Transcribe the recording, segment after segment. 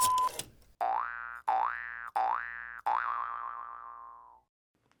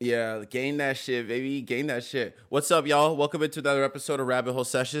Yeah, gain that shit, baby. Gain that shit. What's up, y'all? Welcome into another episode of Rabbit Hole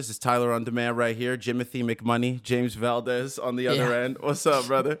Sessions. It's Tyler on demand right here. Jimothy McMoney, James Valdez on the other end. What's up,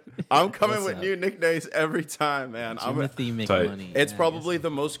 brother? I'm coming with new nicknames every time, man. Jimothy McMoney. It's probably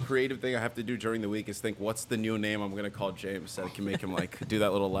the most creative thing I have to do during the week is think, what's the new name I'm gonna call James that can make him like do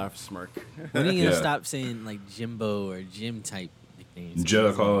that little laugh smirk. When are you gonna stop saying like Jimbo or Jim type nicknames?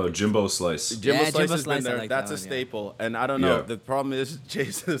 Jimbo Jimbo Slice. Slice has been there. Like That's a staple. And I don't know. Yeah. The problem is,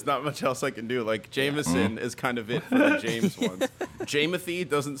 Jason, there's not much else I can do. Like, Jameson is kind of it for the James ones. Jamothy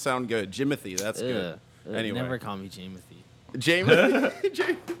doesn't sound good. Jimothy, that's good. Anyway. Never call me Jamothy.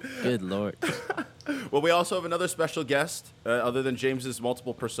 Jamothy? Good Lord. Well, we also have another special guest, other than James's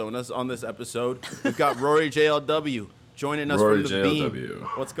multiple personas on this episode. We've got Rory JLW. Joining us Rory from the JLW. beam.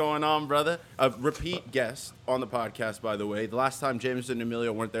 What's going on, brother? A repeat guest on the podcast, by the way. The last time James and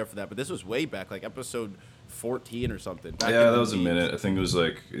Emilio weren't there for that, but this was way back, like episode 14 or something. Yeah, that was a minute. I think it was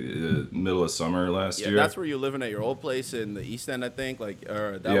like middle of summer last year. That's where you were living at your old place in the East End, I think.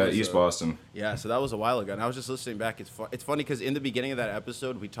 East Boston. Yeah, so that was a while ago. And I was just listening back. It's funny because in the beginning of that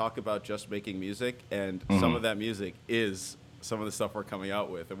episode, we talk about just making music, and some of that music is some of the stuff we're coming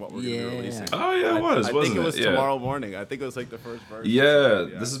out with and what we're going to be releasing. Oh, yeah, it was, I wasn't think it was it? tomorrow morning. I think it was like the first verse. Yeah,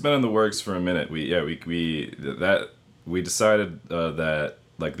 this has been in the works for a minute. We decided that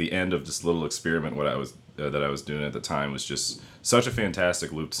like the end of this little experiment that I was doing at the time was just such a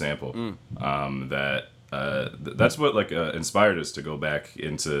fantastic looped sample that's what like inspired us to go back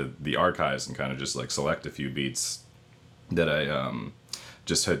into the archives and kind of just like select a few beats that I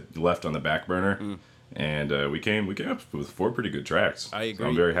just had left on the back burner. And we came up with 4 pretty good tracks. I agree. So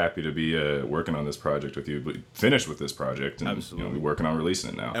I'm very happy to be working on this project with you, but finished with this project, and Absolutely. we're working on releasing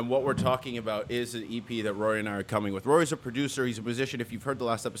it now. And what we're talking about is an EP that Rory and I are coming with. Rory's a producer. He's a musician. If you've heard the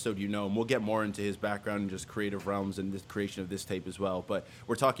last episode, you know him. We'll get more into his background and just creative realms and the creation of this tape as well. But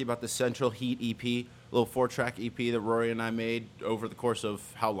we're talking about the Central Heat EP, a little 4-track EP that Rory and I made over the course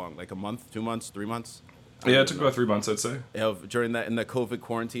of how long? Like a month, 2 months, 3 months? Yeah, it took about 3 months, I'd say. During in the COVID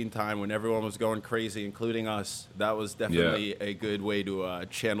quarantine time when everyone was going crazy, including us, that was definitely a good way to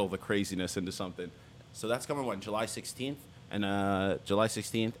channel the craziness into something. So that's coming July 16th, and July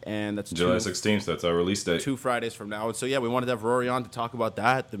 16th, and that's July 16th. That's our release date. 2 Fridays from now. And so yeah, we wanted to have Rory on to talk about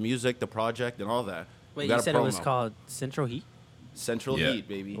that, the music, the project, and all that. Wait, you said it was called Central Heat? Central Heat,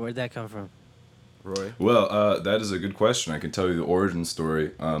 baby. Where'd that come from? Rory? Well, that is a good question. I can tell you the origin story.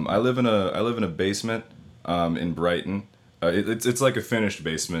 I live in a basement. In Brighton. It's like a finished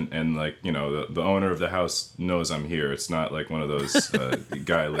basement, and like, you know, the owner of the house knows I'm here. It's not like one of those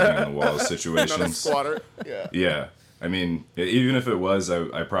guy living on the walls situations. Not a squatter. Yeah. Yeah. I mean, even if it was,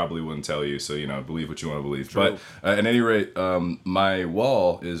 I probably wouldn't tell you. So, you know, believe what you want to believe. True. But at any rate, my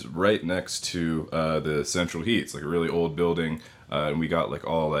wall is right next to the Central Heat. It's like a really old building, and we got like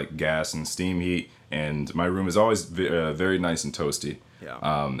all like gas and steam heat. And my room is always very nice and toasty. Yeah.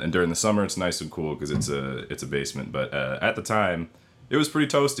 And during the summer, it's nice and cool because it's a basement. But at the time, it was pretty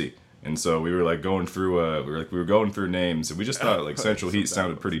toasty. And so we were like going through we were going through names, and we just thought like Central Heat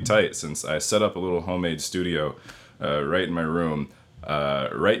sounded pretty tight. Since I set up a little homemade studio right in my room,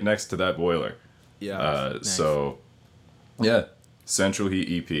 right next to that boiler. Yeah. Nice. So, yeah. Central Heat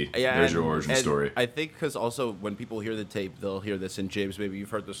EP. Yeah, there's your origin story. I think because also when people hear the tape, they'll hear this. And James, maybe you've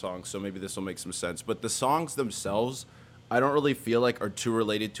heard the songs, so maybe this will make some sense. But the songs themselves, I don't really feel like are too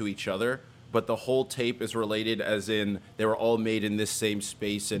related to each other. But the whole tape is related, as in they were all made in this same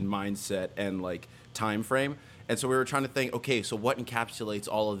space and mindset and like time frame. And so we were trying to think, okay, so what encapsulates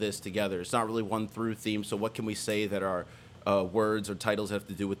all of this together? It's not really one through theme. So what can we say that are words or titles have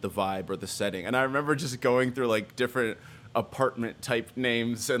to do with the vibe or the setting? And I remember just going through like different apartment type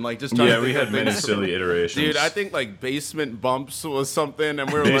names and like just trying to think we had many silly iterations. Dude, I think like basement bumps was something,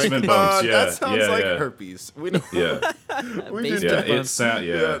 and we were basement like, bumps, that sounds like herpes. We know. Yeah. Basement bumps.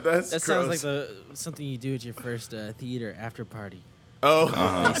 That sounds like something you do at your first theater after party. Oh,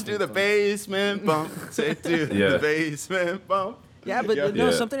 let's do the basement bump. Say do the basement bump. Yeah,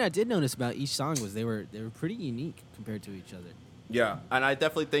 but something I did notice about each song was they were pretty unique compared to each other. Yeah, and I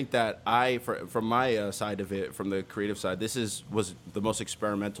definitely think that from my side of it, from the creative side, this was the most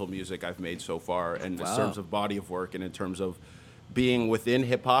experimental music I've made so far, and in terms of body of work and in terms of being within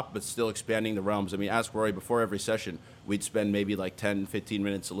hip-hop but still expanding the realms. I mean, ask Rory, before every session, we'd spend maybe like 10, 15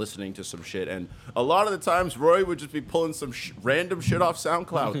 minutes listening to some shit, and a lot of the times, Rory would just be pulling some random shit off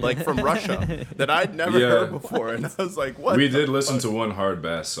SoundCloud, like from Russia, that I'd never heard before, and I was like, what? We did listen to one hard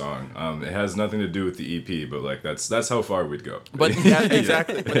bass song. It has nothing to do with the EP, but like that's how far we'd go. But yeah,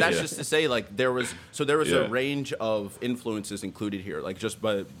 exactly. But that's just to say, like, there was a range of influences included here, like just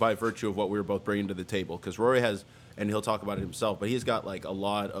by virtue of what we were both bringing to the table, because Rory has and he'll talk about it himself. But he's got like a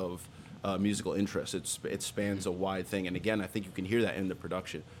lot of musical interest. It spans a wide thing, and again, I think you can hear that in the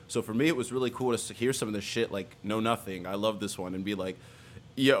production. So for me, it was really cool to hear some of the shit like Know Nothing. I love this one, and be like,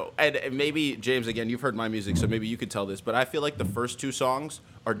 yo, and maybe James, again, you've heard my music, so maybe you could tell this, but I feel like the first two songs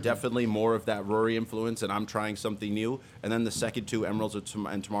are definitely more of that Rory influence, and I'm trying something new. And then the second two, Emeralds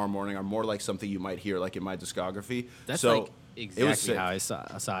and Tomorrow Morning, are more like something you might hear like in my discography. That's so like exactly how I saw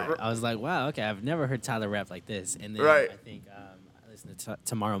it. I was like, wow, okay, I've never heard Tyler rap like this. And then Right. I think I listened to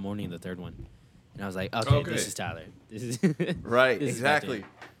Tomorrow Morning, the third one, and I was like, okay, this is Tyler. This is Right, this is exactly.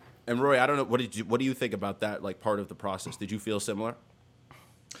 Tyler. And Roy, I don't know, what do you think about that like part of the process? Did you feel similar?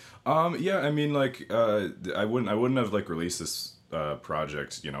 Yeah, I mean, like, I wouldn't have like released this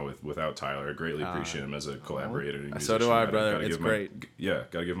project, without Tyler. I greatly appreciate him as a collaborator. And So do musician. I, brother. Gotta It's give great.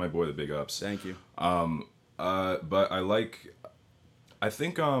 Gotta give my boy the big ups. Thank you. But I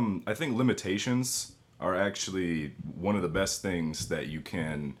think limitations are actually one of the best things that you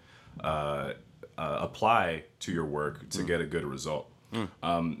can apply to your work to get a good result.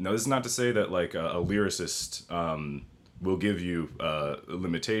 Now, this is not to say that like a lyricist will give you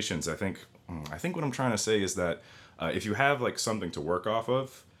limitations. I think what I'm trying to say is that if you have like something to work off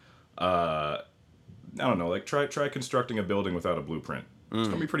of, I don't know, like try constructing a building without a blueprint. It's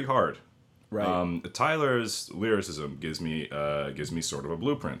gonna be pretty hard. Right. Tyler's lyricism gives me sort of a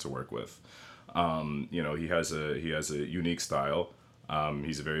blueprint to work with. He has a unique style.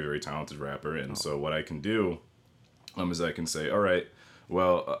 He's a very, very talented rapper, and so what I can do is I can say, all right,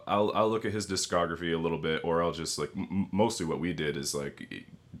 well, I'll look at his discography a little bit, or I'll just like mostly what we did is like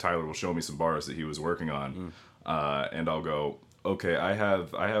Tyler will show me some bars that he was working on, and I'll go, okay, I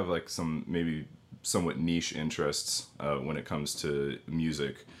have like some maybe somewhat niche interests when it comes to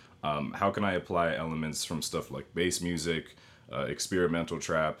music. How can I apply elements from stuff like bass music, experimental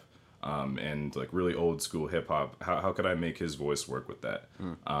trap, and like really old school hip hop? How could I make his voice work with that?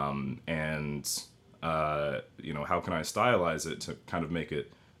 How can I stylize it to kind of make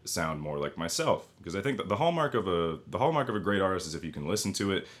it sound more like myself? Because I think that the hallmark of a great artist is if you can listen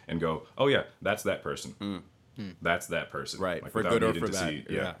to it and go, oh yeah, that's that person. That's that person. Right. Like, For without good or needing for to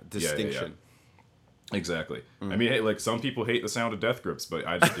bad. see- Distinction. Exactly. I mean, hey, like some people hate the sound of Death Grips, but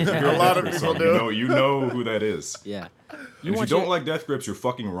if you hear A lot of Death Grips people song, do. you know who that is. Yeah. And if you don't like Death Grips, you're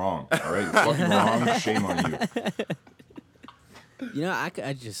fucking wrong. All right, you're fucking wrong. Shame on you.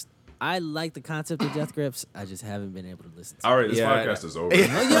 I like the concept of Death Grips. I just haven't been able to listen to it. All right, this Yeah. podcast is over. Yeah.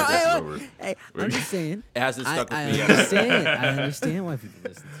 This podcast is over. Hey, I'm just saying. It hasn't stuck with I me yet. understand. I understand why people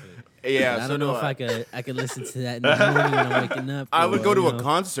listen to it. Yeah, I so don't do know if I. I could listen to that in the morning when I'm waking up. I would or, go to you a know.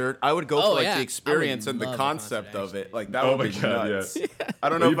 concert. I would go Oh, for like yeah. I the would experience and the love a concept concert, of it. actually. Like that Oh would my be God, nuts. yeah. I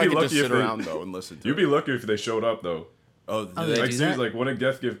don't Well, know if you'd I be could just lucky if sit they- around though and listen to You'd it. be lucky if they showed up though. Oh, Oh, do they they? Like do seriously, that? like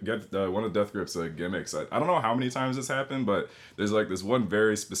one of Death Grips gimmicks. I don't know how many times this happened, but there's like this one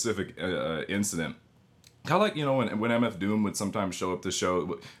very specific incident. How like when MF Doom would sometimes show up to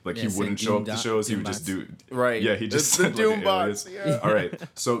show, like Yeah, he say wouldn't show up to Doom shows. He Doom would just bots. do Right. Yeah, he just The said, Doom like, an bots, alias. yeah. All right,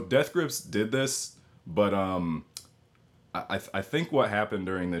 so Death Grips did this, but I think what happened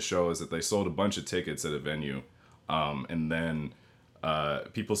during this show is that they sold a bunch of tickets at a venue, and then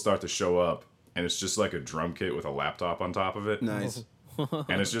people start to show up, and it's just like a drum kit with a laptop on top of it, Nice.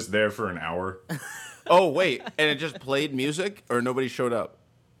 and it's just there for an hour. Oh wait, and it just played music, or nobody showed up.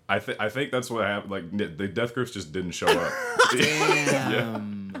 I think that's what happened. Like the Death Grips just didn't show up.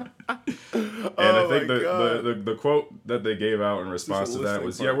 Damn. And Oh I think my God. the quote that they gave out in response to that listening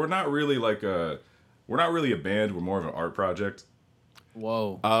was, part. "Yeah, we're not really a band. We're more of an art project."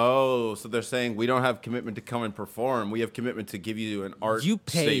 Whoa. Oh, so they're saying we don't have commitment to come and perform. We have commitment to give you an art You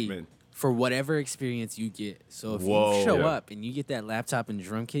pay statement. for whatever experience you get. So if Whoa. you show Yeah. up and you get that laptop and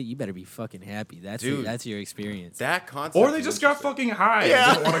drum kit, you better be fucking happy. Dude. That's your experience. That concept. Or they is just got interesting. fucking high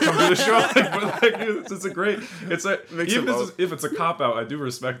Yeah. and don't want to come to the show. But like, it's a great. It's a Mix even of both. if it's a cop out, I do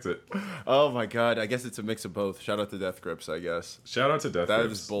respect it. Oh my God! I guess it's a mix of both. Shout out to Death Grips, I guess. Shout out to Death That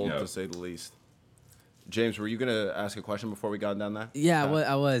Grips. is bold Yeah. to say the least. James, were you gonna ask a question before we got down that? Yeah,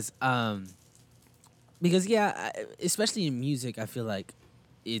 I was. Because especially in music, I feel like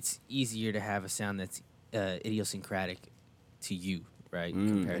it's easier to have a sound that's idiosyncratic to you, right,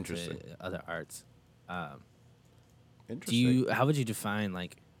 compared interesting. to other arts. Interesting. How would you define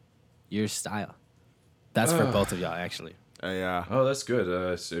like your style? That's for both of y'all, actually. Yeah. Oh, that's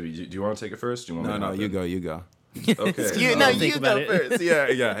good. So do you want to take it first? Do you want me No, to no, hop you in? go. You go. Okay. You, Um, no, think you about go it. first.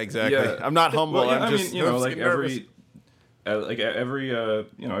 Yeah, exactly. Yeah. I'm not humble. Well, yeah, I'm just. I mean, I'm like nervous.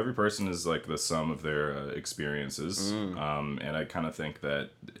 every person is like the sum of their experiences, and I kind of think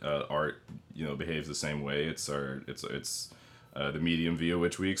that art, behaves the same way. It's the medium via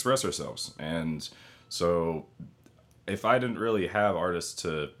which we express ourselves, and so if I didn't really have artists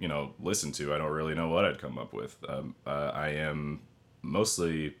to, listen to, I don't really know what I'd come up with. I am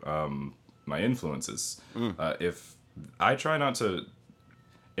mostly my influences. If I try not to,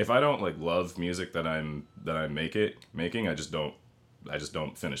 if I don't like love music that I'm making, I just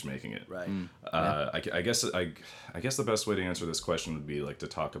don't finish making it. Right. I guess the best way to answer this question would be like to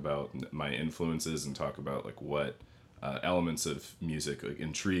talk about my influences and talk about like what elements of music like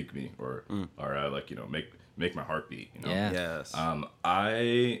intrigue me or like make my heart beat. Yeah. Yes.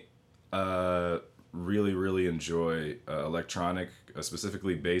 I really enjoy electronic,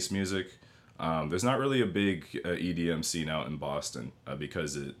 specifically bass music. There's not really a big EDM scene out in Boston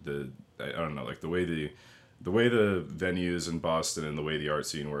because I don't know, like the way the venues in Boston and the way the art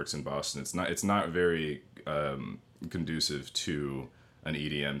scene works in Boston, it's not very conducive to an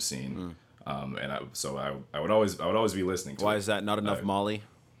EDM scene. And I would always be listening to Why it. is that? Not enough Molly?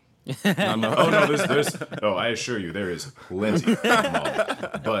 Oh no, there's I assure you there is plenty of Molly.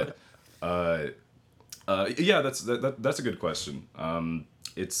 But yeah, that's a good question.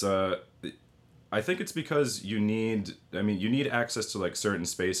 It's I think it's because you need access to like certain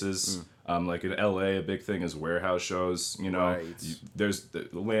spaces. Like in LA, a big thing is warehouse shows. Right. There's the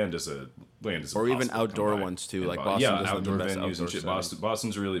land is Or even impossible to outdoor come by ones too. in Like Bo- Boston yeah, does the outdoor best venues outdoor and shit. settings.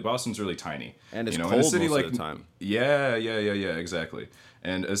 Boston's really tiny, And it's in a cold city most like of the time. yeah, exactly.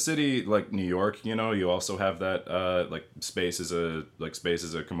 And a city like New York, you also have that like space is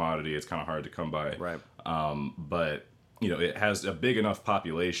a commodity. It's kind of hard to come by. Right. But it has a big enough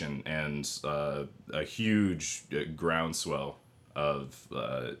population and a huge groundswell of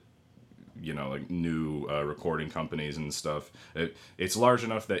like new recording companies and stuff. It's large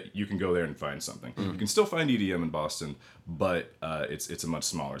enough that you can go there and find something. You can still find EDM in Boston, but it's a much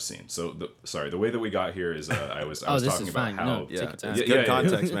smaller scene. So the way that we got here is I was this talking is about fine. how No, Yeah, take it's your time. good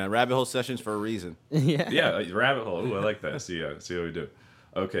context, man. Rabbit hole sessions for a reason. Yeah. rabbit hole. Ooh, I like that. See how we do.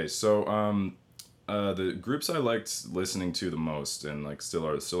 Okay, so the groups I liked listening to the most and like still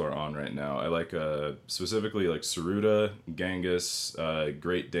are on right now. I like specifically like Saruda, Genghis,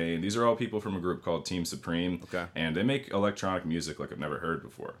 Great Dane. These are all people from a group called Team Supreme. Okay. And they make electronic music like I've never heard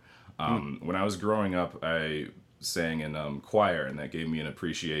before. When I was growing up, I sang in choir, and that gave me an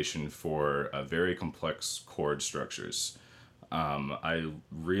appreciation for very complex chord structures. I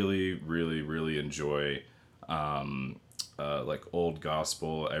really enjoy like old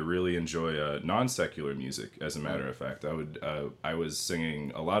gospel. I really enjoy non-secular music. As a matter of fact, I was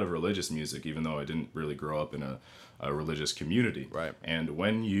singing a lot of religious music, even though I didn't really grow up in a religious community. Right. And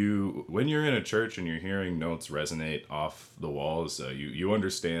when you're in a church and you're hearing notes resonate off the walls, you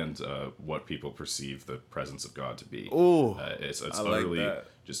understand what people perceive the presence of God to be. Ooh, It's I like utterly that.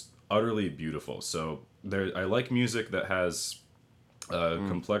 just utterly beautiful. So I like music that has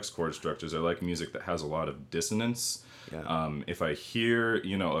complex chord structures. I like music that has a lot of dissonance. Yeah. If I hear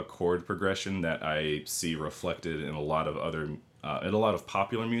a chord progression that I see reflected in a lot of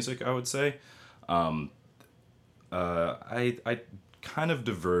popular music, I would say, I kind of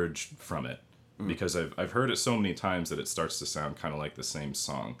diverge from it because I've heard it so many times that it starts to sound kind of like the same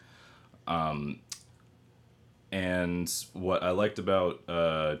song. And what I liked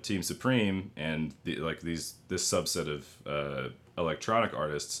about Team Supreme and this subset of electronic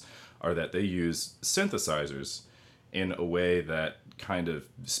artists are that they use synthesizers in a way that kind of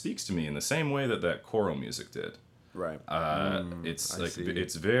speaks to me in the same way that choral music did. Right. It's I like see.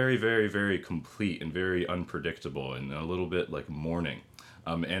 it's very very complete and very unpredictable and a little bit like mourning.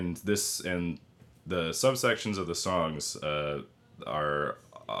 And the subsections of the songs are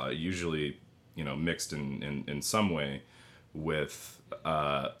usually mixed in some way with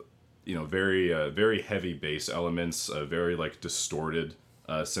very heavy bass elements, very like distorted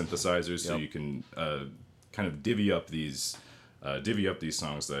synthesizers, so Yep. you can kind of divvy up these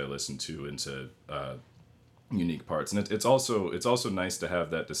songs that I listen to into unique parts. And it's also nice to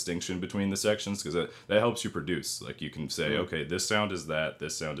have that distinction between the sections, because that helps you produce. Like you can say, okay, this sound is that,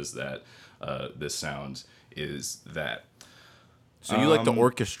 this sound is that, this sound is that. So you like to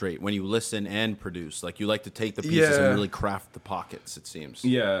orchestrate when you listen and produce. Like you like to take the pieces Yeah. and really craft the pockets, it seems.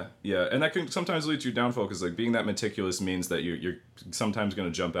 Yeah, and that can sometimes lead to your downfall, because like being that meticulous means that you're sometimes going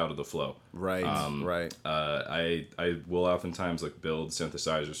to jump out of the flow. Right. Right. I will oftentimes like build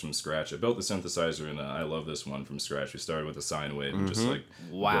synthesizers from scratch. I built the synthesizer and I love this one from scratch. We started with a sine wave and just like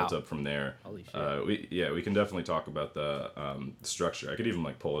Wow. built up from there. Holy shit. We can definitely talk about the structure. I could even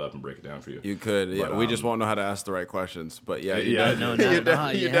like pull it up and break it down for you. You could. Yeah. But, We just won't know how to ask the right questions. But yeah. You Yeah, no, you, no,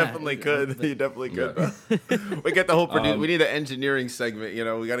 you yeah. definitely could. You definitely could. We get the whole we need an engineering segment.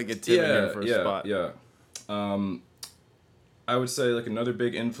 We got to get Tim in here for a spot. Yeah. I would say like another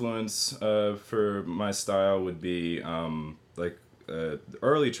big influence for my style would be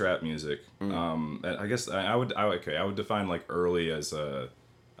early trap music. And I guess I would define like early as like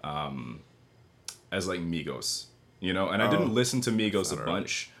Migos, you know. And I didn't listen to Migos a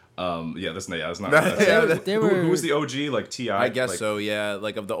bunch. That's not. Who was the OG? Like T.I.? I guess like, so. Yeah,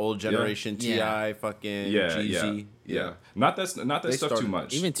 like of the old generation, T.I., fucking Jeezy. Yeah. Not that stuff started, too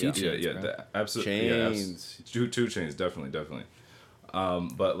much. Even 2 Chainz, absolutely. Chains. Yeah, 2 Chainz, definitely.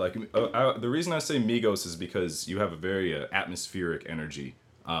 But like the reason I say Migos is because you have a very atmospheric energy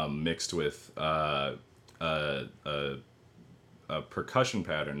mixed with a percussion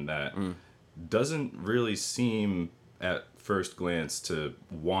pattern that doesn't really seem at first glance to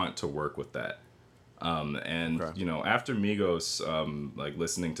want to work with that. You know, after Migos, like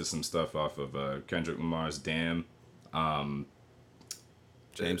listening to some stuff off of Kendrick Lamar's "Damn,"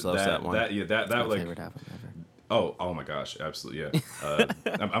 James loves that one. That My like favorite album ever. oh my gosh, absolutely, yeah.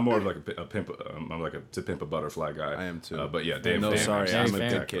 I'm more of like a pimp. I'm like a To Pimp a Butterfly guy. I am too. But yeah, damn. No, damn, sorry, Very I'm a fair.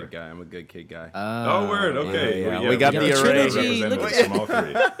 good kid guy. I'm a good kid guy. Oh, word. Okay. Yeah, Well, we got the array. trilogy. Look at Representatives from all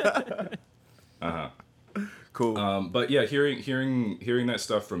three. Cool. But yeah, hearing that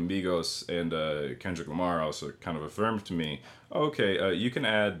stuff from Migos and Kendrick Lamar also kind of affirmed to me, okay, you can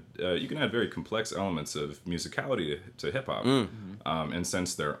add very complex elements of musicality to hip hop. And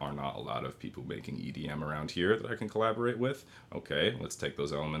since there are not a lot of people making EDM around here that I can collaborate with, okay, let's take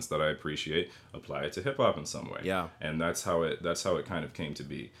those elements that I appreciate, apply it to hip hop in some way. Yeah. And that's how it kind of came to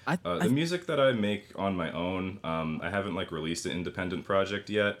be. The music that I make on my own, I haven't like released an independent project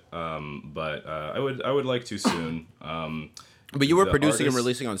yet, but I would like to soon. But you were the producing and artist-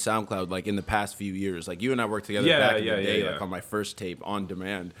 releasing on SoundCloud like in the past few years. Like you and I worked together back in the day, like on my first tape on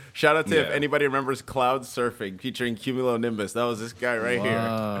demand. Shout out to if anybody remembers Cloud Surfing featuring Cumulonimbus. That was this guy right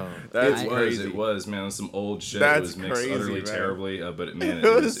here. That's crazy. It was, man. Some old shit. That's It was mixed crazy, utterly man. terribly, but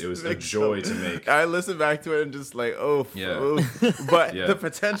it was a joy to make. I listened back to it and just like, oof. But the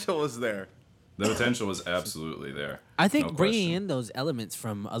potential was there. The potential was absolutely there. I think No bringing question. in those elements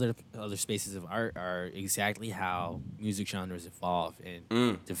from other spaces of art are exactly how music genres evolve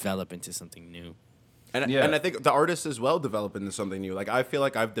and develop into something new. And I think the artists as well develop into something new. Like I feel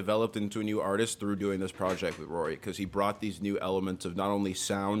like I've developed into a new artist through doing this project with Rory because he brought these new elements of not only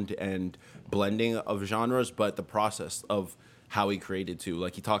sound and blending of genres, but the process of how he created too.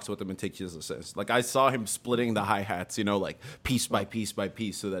 Like he talks about the meticulousness. Like I saw him splitting the hi-hats, you know, like piece by piece by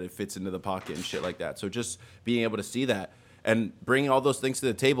piece so that it fits into the pocket and shit like that. So just being able to see that and bringing all those things to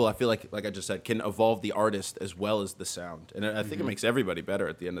the table, I feel like I just said, can evolve the artist as well as the sound. And I think it makes everybody better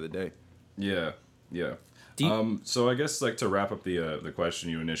at the end of the day. Yeah. Do you- So I guess like to wrap up the question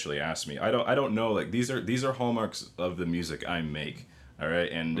you initially asked me, I don't know, like these are hallmarks of the music I make. All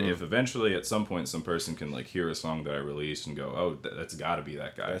right, and if eventually at some point some person can like hear a song that I released and go, oh, that's got to be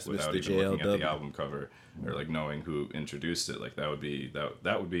that guy, That's without Mr. even looking at JLW. the album cover or like knowing who introduced it, like that would be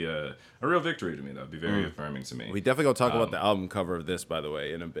a real victory to me. That would be very affirming to me. We definitely gonna talk about the album cover of this, by the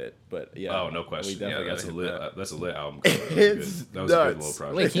way, in a bit. But yeah. Oh, no question. we Yeah, definitely that's a gotta lit hit that. that's a lit album cover. It's That was a good nuts. little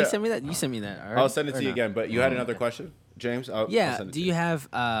project. Wait, can you send me that? You sent me that. I'll send it to you again. But you had another question, James? I'll Yeah. send it Do to you have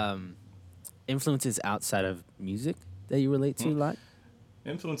influences outside of music that you relate to a lot?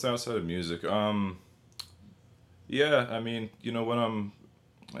 Influence outside of music. Yeah, I mean, you know,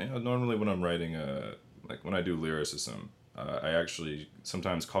 normally when I'm writing, like when I do lyricism, I actually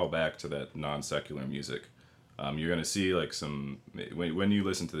sometimes call back to that non-secular music. You're gonna see like when you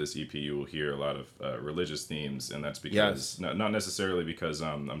listen to this EP, you will hear a lot of religious themes, and that's because not necessarily because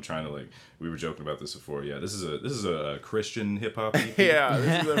I'm trying to like, we were joking about this before. Yeah, this is a Christian hip hop EP. Yeah,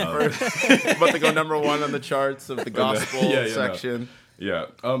 this is the first. About to go #1 on the charts of the gospel section. Yeah,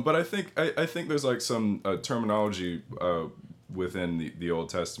 but I think there's like some terminology within the Old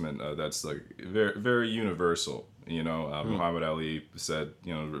Testament that's like very very universal. You know, Muhammad Ali said,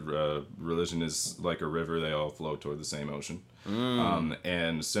 you know, religion is like a river; they all flow toward the same ocean.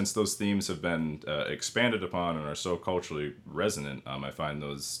 And since those themes have been expanded upon and are so culturally resonant, I find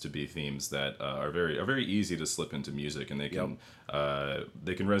those to be themes that are very easy to slip into music, and they can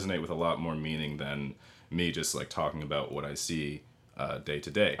resonate with a lot more meaning than me just like talking about what I see day to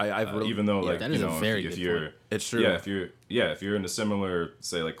day. Even though like that you is a know very if good you're point. It's true. if you're in a similar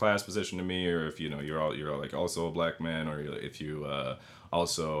say like class position to me, or if you know you're like also a black man, or if you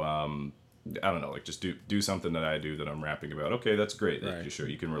also I don't know, like just do something that I do that I'm rapping about. Okay, that's great. Right. You're sure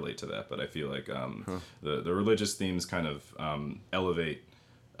you can relate to that. But I feel like the religious themes kind of elevate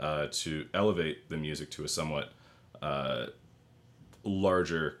the music to a somewhat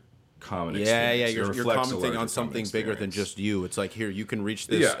larger common Yeah, experience. yeah, It you're reflects a commenting larger on common something bigger than experience. just you. It's like, here, you can reach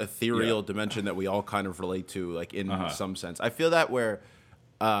this Yeah, ethereal yeah. dimension that we all kind of relate to, like in Uh-huh. some sense. I feel that where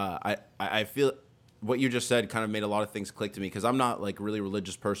I feel what you just said kind of made a lot of things click to me, because I'm not like really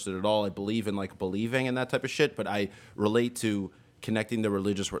religious person at all. I believe in like believing and that type of shit, but I relate to connecting the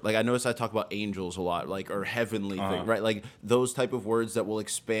religious word. Like I notice I talk about angels a lot, like, or heavenly thing, right? Like those type of words that will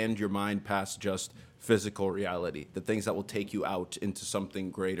expand your mind past just physical reality, the things that will take you out into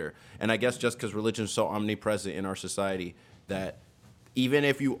something greater. And I guess just because religion is so omnipresent in our society, that even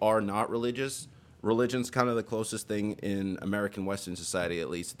if you are not religious, religion's kind of the closest thing in American Western society,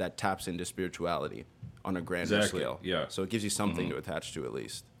 at least, that taps into spirituality on a grander Exactly, scale. yeah. So it gives you something to attach to, at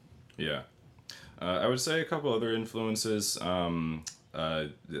least. Yeah. I would say a couple other influences. I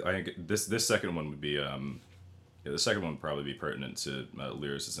think this second one would be the second one would probably be pertinent to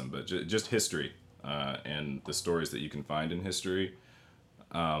lyricism, but just history and the stories that you can find in history.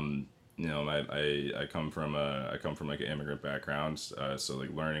 I come from like an immigrant background, so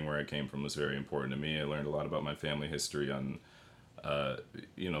like learning where I came from was very important to me. I learned a lot about my family history on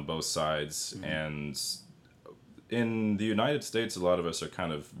both sides, and in the United States, a lot of us are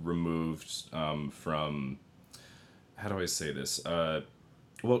kind of removed from, how do I say this?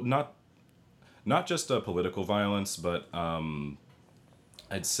 Well, not just political violence, but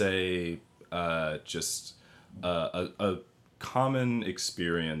I'd say just a common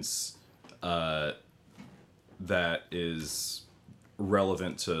experience that is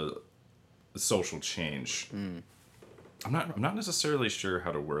relevant to social change. I'm not necessarily sure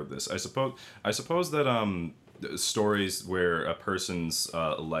how to word this. I suppose that stories where a person's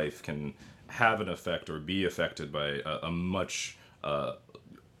life can have an effect or be affected by a much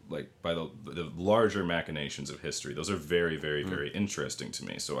by the larger machinations of history. Those are very, very, very interesting to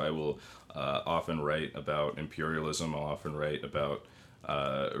me. So I will often write about imperialism. I'll often write about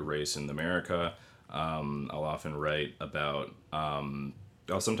race in America. I'll often write about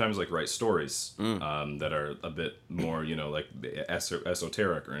I'll sometimes like write stories that are a bit more, like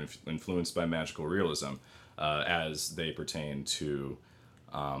esoteric or influenced by magical realism as they pertain to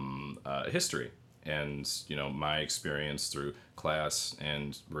history and my experience through class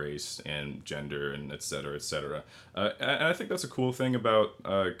and race and gender and et cetera, et cetera. And I think that's a cool thing about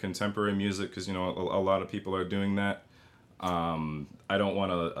contemporary music, because a lot of people are doing that. I don't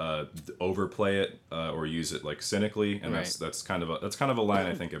want to overplay it or use it like cynically, and Right. that's kind of a line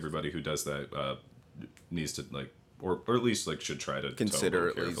I think everybody who does that needs to like, or at least like should try to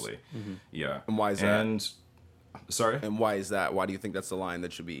Consider toe at least. carefully. Yeah. And why is that? And sorry. And why is that? Why do you think that's the line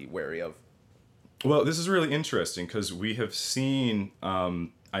that should be wary of? Well, this is really interesting because we have seen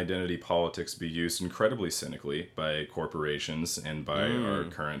identity politics be used incredibly cynically by corporations and by our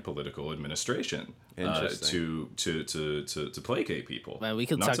current political administration Interesting. to placate people. Well, we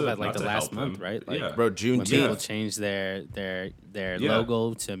could Not talk to- about like not the to last help month, them. right? Like, Yeah. Bro, when Juneteenth. people change their Yeah.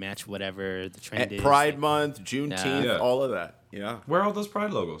 logo to match whatever the trend is. Pride like, Month, Juneteenth, Yeah. all of that. Yeah. Where are all those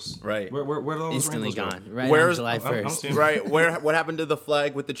pride logos? Right. Where do all those instantly rainbows gone. go? Right Where's- on July I don't 1st. see 'em. Right. What happened to the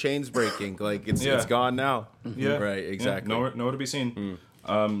flag with the chains breaking? Like it's Yeah. gone now. Yeah. Right, Yeah. exactly. Nowhere to be seen.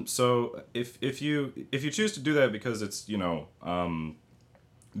 So if you choose to do that because it's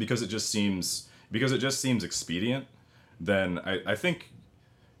because it just seems expedient, then I think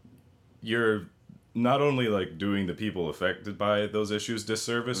you're not only like doing the people affected by those issues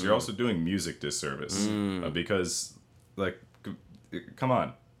disservice, you're also doing music disservice because like come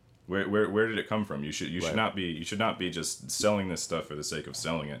on. Where did it come from? You should Right. not be just selling this stuff for the sake of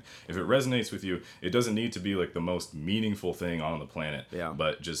selling it. If it resonates with you, it doesn't need to be like the most meaningful thing on the planet. Yeah.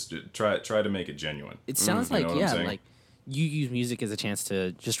 But just try to make it genuine. It sounds You know like, what I'm yeah, saying? like you use music as a chance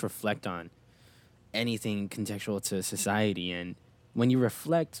to just reflect on anything contextual to society. And when you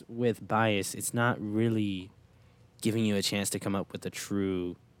reflect with bias, it's not really giving you a chance to come up with a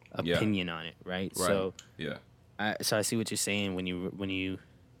true Yeah. opinion on it, right? Right. So Yeah. I see what you're saying when you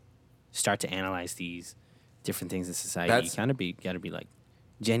start to analyze these different things in society. That's- You gotta be like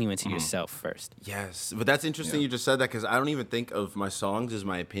genuine to yourself first. Yes, but that's interesting Yeah. you just said that, because I don't even think of my songs as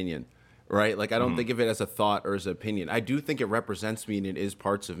my opinion, right? Like I don't think of it as a thought or as an opinion. I do think it represents me and it is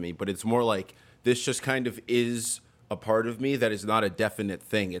parts of me, but it's more like this just kind of is a part of me that is not a definite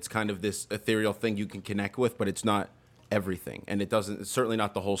thing. It's kind of this ethereal thing you can connect with, but it's not everything, and it's certainly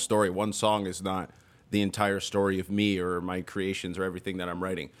not the whole story. One song is not the entire story of me or my creations or everything that I'm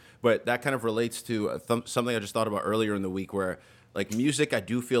writing. But that kind of relates to something I just thought about earlier in the week, where like music, I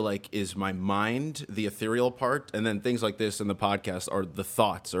do feel like is my mind, the ethereal part, and then things like this in the podcast are the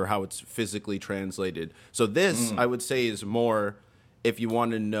thoughts or how it's physically translated. So this, I would say, is more if you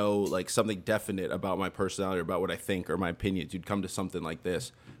want to know like something definite about my personality or about what I think or my opinions, you'd come to something like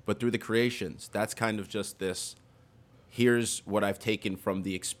this. But through the creations, that's kind of just this. Here's what I've taken from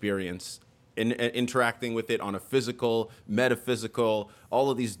the experience, interacting with it on a physical, metaphysical, all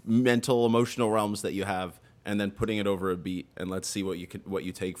of these mental, emotional realms that you have, and then putting it over a beat, and let's see what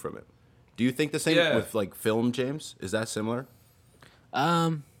you take from it. Do you think the same with like film, James? Is that similar?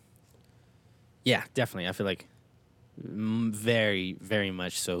 Yeah, definitely. I feel like very, very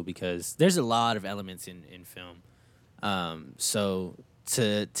much so, because there's a lot of elements in film. So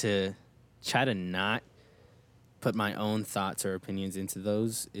to try to not put my own thoughts or opinions into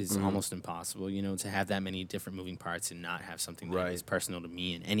those is almost impossible. You know, to have that many different moving parts and not have something that is personal to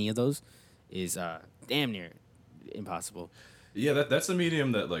me in any of those is damn near impossible. Yeah, that's a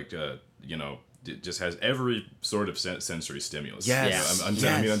medium that like just has every sort of sensory stimulus. Yes. I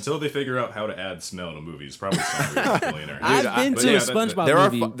mean, until they figure out how to add smell to movies, probably some millionaire. I've been to a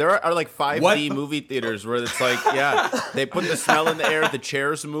SpongeBob movie. There are like 5D movie theaters where it's like, they put the smell in the air, the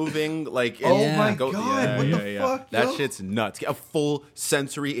chairs moving, like. My God! What the fuck? That shit's nuts. A full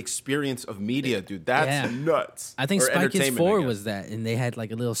sensory experience of media, dude. That's nuts. I think Or Spy Kids entertainment, 4 I guess. was that, and they had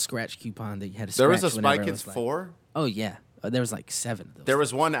like a little scratch coupon that you had to scratch. There was a Spy whenever it Kids was like- 4. Oh yeah, there was like 7 of those. There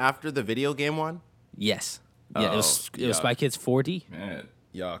was one after the video game one. Yes. Yeah, it was Spy Kids 4D. Man.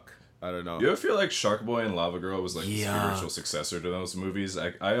 Yuck. I don't know. You ever feel like Shark Boy and Lava Girl was like the spiritual successor to those movies?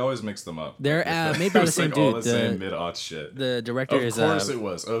 I always mix them up. They're made by the same like dude. all the same mid-aught shit. The director is. Of course it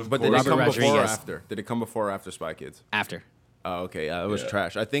was. But did it Robert come before or Rodriguez. after? Did it come before or after Spy Kids? After. Oh, okay. It was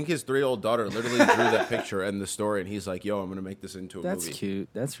trash. I think his 3-year-old daughter literally drew that picture and the story, and he's like, "Yo, I'm gonna make this into a That's movie." cute.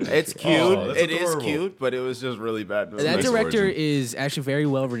 That's really It's cute. cute. Oh, that's It is adorable. cute, but it was just really bad. That Nice director origin. is actually very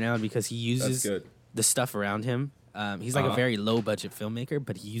well renowned because he uses good. the stuff around him. He's like a very low budget filmmaker,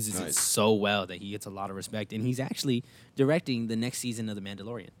 but he uses it so well that he gets a lot of respect. And he's actually directing the next season of The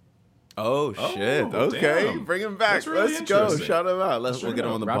Mandalorian. Oh shit! Oh, Okay, damn. bring him back. That's really Let's go. interesting. Shout him out. We'll get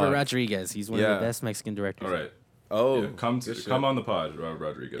him on the Robert pod. Rodriguez. He's one of the best Mexican directors. All right. Oh, Yeah, come on the pod, Robert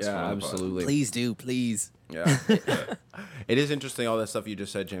Rodriguez. Yeah, Come on the pod. absolutely. Please do, please. Yeah. It is interesting all that stuff you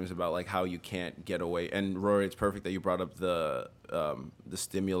just said, James, about like how you can't get away. And Rory, it's perfect that you brought up the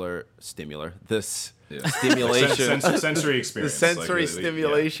stimulation, Sensory the experience. sensory like,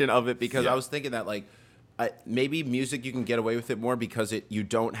 stimulation of it, because Yeah. I was thinking that like maybe music you can get away with it more because you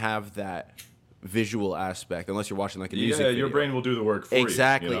don't have that visual aspect unless you're watching like a music video. your brain will do the work for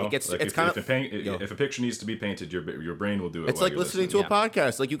Exactly. you. You know? It gets- like it's if, kind if, of- if a picture needs to be painted, your brain will do it. It's while like you're listening to a Yeah.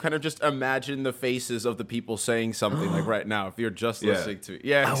 podcast. Like you kind of just imagine the faces of the people saying something like right now. If you're just listening to it.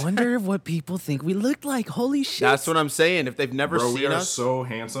 Yeah. I wonder what people think we look like. Holy shit. That's what I'm saying. If they've never Bro, seen we are us, so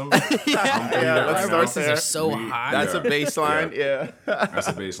handsome. yeah, let's Our start voices there. are so hot. That's a baseline. Yeah. That's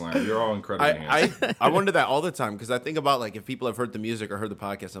a baseline. You're all incredibly handsome. I wonder that all the time because I think about like if people have heard the music or heard the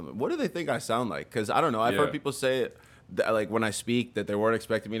podcast, I'm like, what do they think I sound like? Because I don't know. I've heard people say it like when I speak that they weren't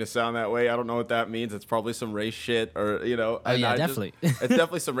expecting me to sound that way. I don't know what that means. It's probably some race shit or Oh, yeah, definitely. it's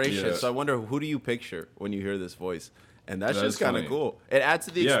definitely some race Yeah. shit. So I wonder who do you picture when you hear this voice? And that's That just is kind of funny. cool. It adds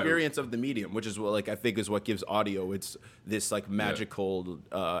to the Yeah. experience of the medium, which is what like I think is what gives audio its this like magical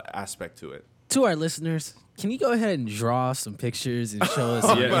aspect to it. To our listeners, can you go ahead and draw some pictures and show us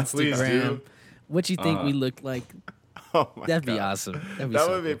on Yeah, please Instagram do. what you think we look like? Oh my That'd God. be awesome. That'd be That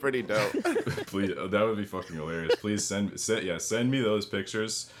so would be cool. pretty dope. Please, that would be fucking hilarious. Please send me those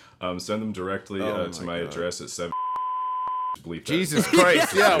pictures. Send them directly to my address at 7. Bleep that. Jesus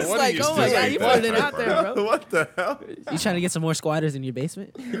Christ! Yeah, It's what like, are you oh my God, doing? you put it out there, bro. What the hell? You trying to get some more squatters in your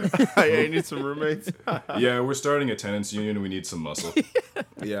basement? Yeah, you need some roommates. Yeah, we're starting a tenants union and we need some muscle.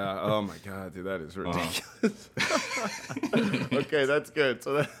 Yeah. Oh my God, dude, that is Uh-huh. ridiculous. Okay, that's good.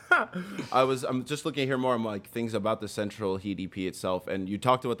 So I'm just looking here more. I'm like things about the Central Heat EP itself, and you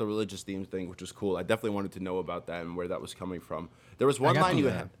talked about the religious themes thing, which was cool. I definitely wanted to know about that and where that was coming from. There was one got line the, you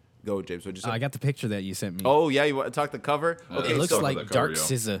had. Go, James. What'd you say? I got the picture that you sent me. Oh yeah, you want to talk the cover? Okay, it looks so- like the cover, Dark yo.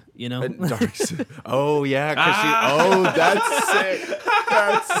 Scissor, you know? Dark. Oh yeah, that's sick.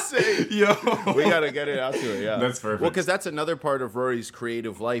 That's sick. Yo. We gotta get it out to it. Yeah, That's perfect. Well, because that's another part of Rory's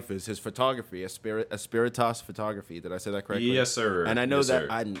creative life is his photography, Espiritas photography. Did I say that correctly? Yes, sir. And I know Yes, that sir.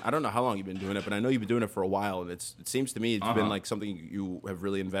 I don't know how long you've been doing it, but I know you've been doing it for a while, and it seems to me it's been Uh-huh. like something you have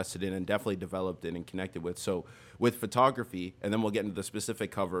really invested in and definitely developed in and connected with. So with photography, and then we'll get into the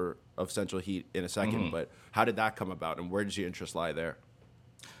specific cover of Central Heat in a second. Mm-hmm. But how did that come about, and where does your interest lie there?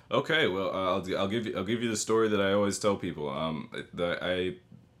 Okay, well, I'll give you the story that I always tell people. Actually,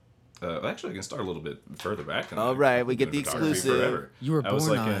 I can start a little bit further back. Than All that. right, I've we been get the doing photography exclusive. forever. You were I was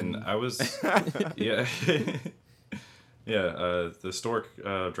born like on- I was yeah. The stork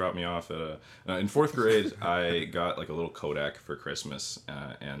dropped me off at in fourth grade. I got like a little Kodak for Christmas,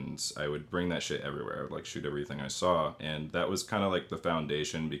 and I would bring that shit everywhere. I would like shoot everything I saw, and that was kind of like the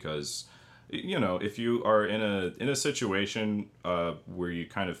foundation because, you know, if you are in a situation where you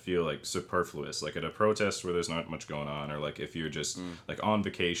kind of feel like superfluous, like at a protest where there's not much going on, or like if you're just like on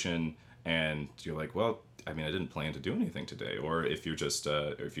vacation and you're like, well, I mean, I didn't plan to do anything today. Or if you're just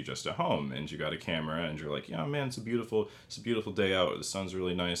at home and you got a camera and you're like, yeah, man, it's a beautiful day out. The sun's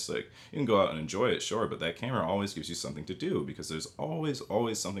really nice. Like, you can go out and enjoy it, sure, but that camera always gives you something to do because there's always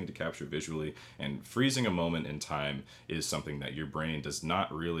something to capture visually. And freezing a moment in time is something that your brain does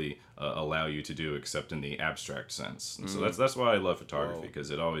not really allow you to do except in the abstract sense. And so that's why I love photography,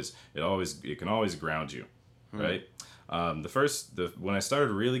 because it can always ground you, right? When I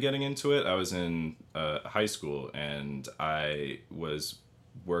started really getting into it, I was in high school, and I was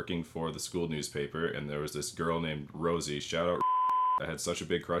working for the school newspaper, and there was this girl named Rosie. Shout out. I had such a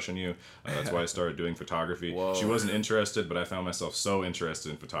big crush on you. That's why I started doing photography. Whoa. She wasn't interested, but I found myself so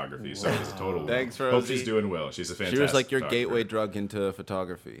interested in photography. So it was a total. Thanks, Rosie. Hope she's doing well. She's a fantastic. She was like your gateway drug into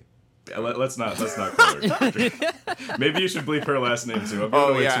photography. Yeah, let's not call her. Maybe you should bleep her last name too. I'm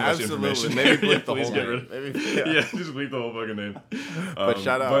giving away too much information. Maybe bleep the Please whole get name. rid of just bleep the whole fucking name. But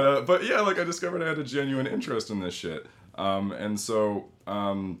shout out. But yeah, like I discovered I had a genuine interest in this shit, and so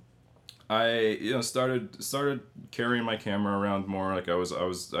I started carrying my camera around more. Like I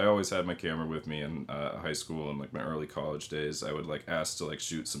always had my camera with me in high school and like my early college days. I would like ask to like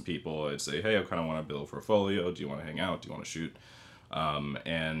shoot some people. I'd say, hey, I kind of want to build a portfolio. Do you want to hang out? Do you want to shoot?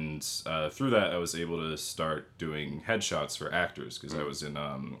 And through that, I was able to start doing headshots for actors because I was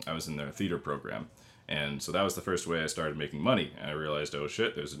in their theater program, and so that was the first way I started making money. And I realized, oh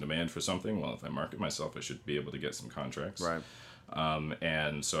shit, there's a demand for something. Well, if I market myself, I should be able to get some contracts. Right.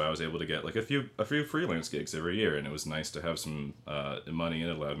 And so I was able to get like a few freelance gigs every year, and it was nice to have some money,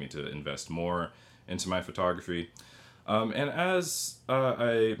 and it allowed me to invest more into my photography. And as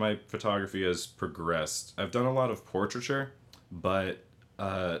my photography has progressed, I've done a lot of portraiture. But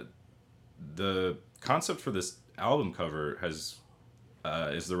the concept for this album cover is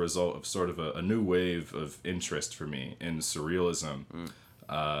the result of sort of a new wave of interest for me in surrealism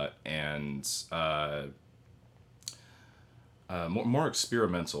and more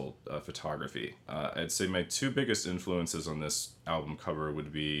experimental photography. I'd say my two biggest influences on this album cover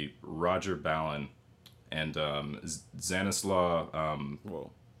would be Roger Ballin and Zanislaw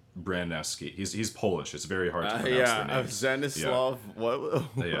Brandowski. He's Polish. It's very hard to pronounce their names. Zanislav.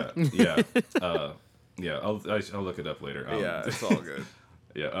 Yeah. What? I'll look it up later. It's all good.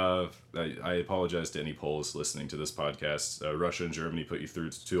 I apologize to any Poles listening to this podcast. Russia and Germany put you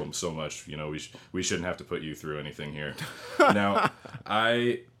through to them so much. You know, we shouldn't have to put you through anything here. Now,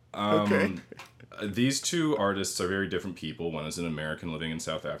 Okay. These two artists are very different people. One is an American living in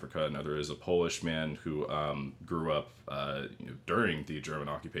South Africa. Another is a Polish man who grew up during the German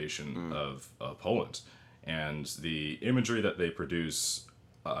occupation of Poland. And the imagery that they produce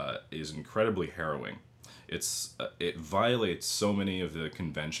is incredibly harrowing. It violates so many of the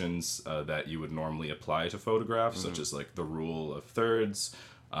conventions that you would normally apply to photographs, such as like the rule of thirds,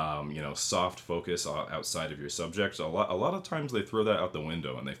 soft focus outside of your subject. A lot of times they throw that out the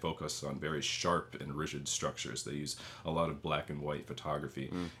window and they focus on very sharp and rigid structures. They use a lot of black and white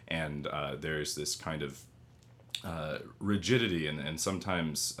photography, and there's this kind of rigidity and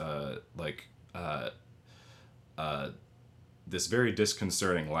sometimes this very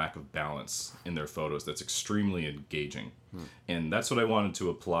disconcerting lack of balance in their photos that's extremely engaging. And that's what I wanted to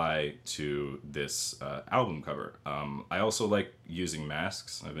apply to this album cover. I also like using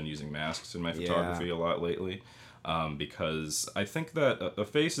masks. I've been using masks in my photography a lot lately because I think that a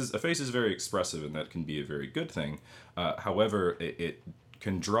face is very expressive, and that can be a very good thing. However, it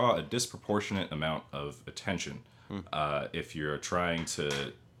can draw a disproportionate amount of attention if you're trying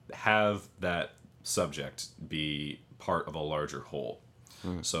to have that subject be part of a larger whole.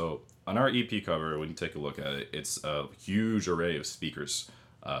 So on our EP cover, when you take a look at it, it's a huge array of speakers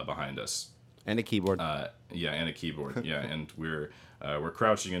behind us. And a keyboard. And a keyboard. And we're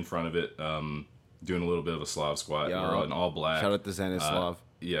crouching in front of it, doing a little bit of a Slav squat. We're in all black. Shout out to Zanislav.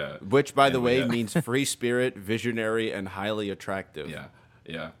 Which, by the way, means free spirit, visionary, and highly attractive.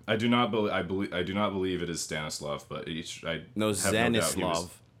 Yeah. I do not believe it is Stanislav, but Zanislav.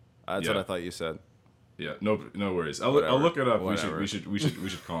 That's what I thought you said. Yeah, no worries. I'll look it up. Whatever. We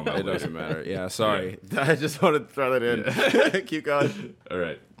should call him out. It doesn't matter. Yeah, sorry. I just wanted to throw that in. Keep going. All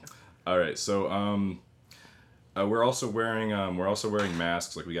right. So we're also wearing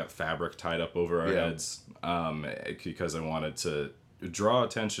masks. Like we got fabric tied up over our heads. Because I wanted to draw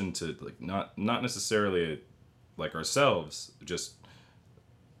attention to like not necessarily like ourselves, just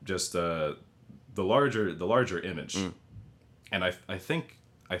the larger image, and I think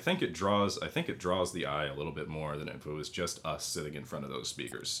it draws the eye a little bit more than if it was just us sitting in front of those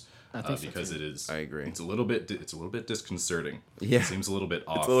speakers. I think so, Because too. it is. I agree. It's a little bit disconcerting. Yeah. It seems a little bit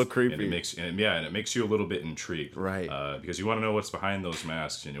off. It's a little creepy. And it makes you a little bit intrigued. Right. Because you want to know what's behind those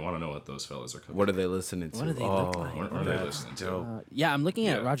masks, and you want to know what those fellas are cooking. What are they listening to? What do they look like? What are they listening to? Yeah, I'm looking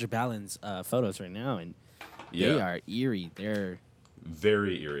at Yeah. Roger Ballin's photos right now, and Yeah. they are eerie. They're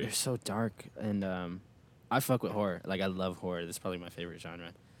Very eerie. so dark, and I fuck with horror. Like I love horror. This is probably my favorite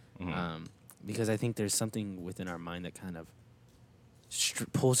genre, because I think there's something within our mind that kind of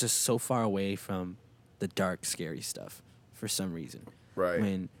pulls us so far away from the dark, scary stuff for some reason. Right.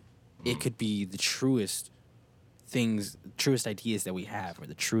 When it could be the truest things, truest ideas that we have, or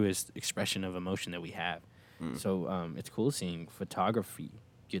the truest expression of emotion that we have. So it's cool seeing photography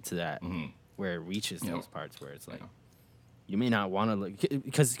get to that, where it reaches those parts where it's like, you may not want to look,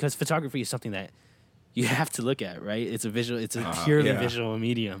 because photography is something that you have to look at, right? It's a visual, it's a purely visual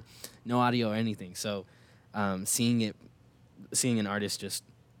medium, no audio or anything. So seeing an artist just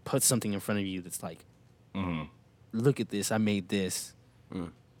put something in front of you that's like, look at this, I made this.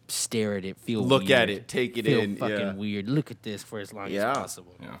 Stare at it, feel Look weird, at it, take it feel in. fucking Yeah. weird. Look at this for as long Yeah. as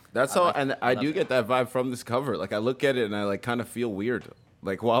possible. Yeah. That's all, and I do get that vibe from this cover. Like I look at it and I like kind of feel weird,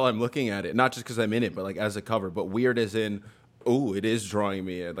 like while I'm looking at it, not just because I'm in it, but like as a cover. But weird as in, oh, it is drawing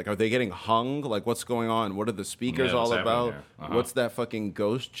me in. Like, are they getting hung? Like, what's going on? What are the speakers Yeah, what's all happening about? here? What's that fucking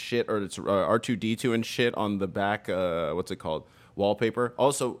ghost shit or it's R2D2 and shit on the back? What's it called? Wallpaper.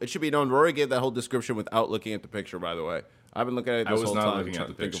 Also, it should be known, Rory gave that whole description without looking at the picture. By the way, I've been looking at it I this was whole not time looking at trying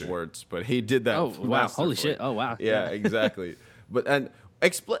the to think of picture. words, but he did that. Oh wow! Holy masterfully. shit! Oh wow! Yeah, exactly. But and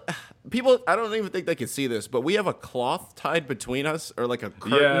people, I don't even think they can see this, but we have a cloth tied between us, or like a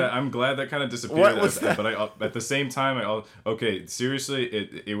curtain. Yeah, I'm glad that kind of disappeared. What was that? But at the same time, okay, seriously,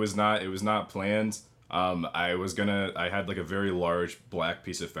 it was not planned. I had like a very large black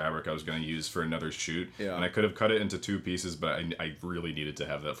piece of fabric I was gonna use for another shoot, Yeah. and I could have cut it into two pieces, but I really needed to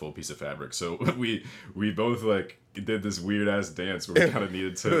have that full piece of fabric. So we both like did this weird ass dance where we kind of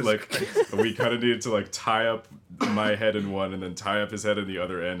needed to like tie up my head in one and then tie up his head in the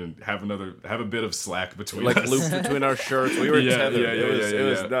other end and have a bit of slack between like us. looped between our shirts. We were tethered. It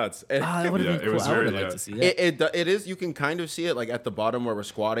was nuts. And Ah, that would have Yeah, been it cool. was I would very- have liked yeah. to see that. it is. You can kind of see it like at the bottom where we're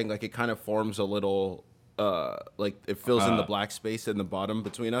squatting. Like it kind of forms a little. Like it fills in the black space in the bottom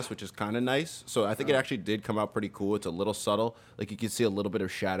between us, which is kind of nice. So I think it actually did come out pretty cool. It's a little subtle. Like you can see a little bit of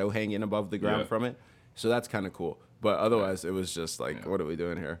shadow hanging above the ground Yeah. from it. So that's kind of cool. But otherwise, it was just like, what are we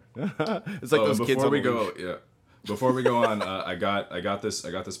doing here? It's like those kids. Before on we the go, leash. yeah. Before we go on, I got this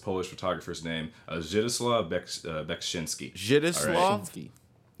Polish photographer's name, Zdzisław Bekshinsky. Zdzisław? Shinsky.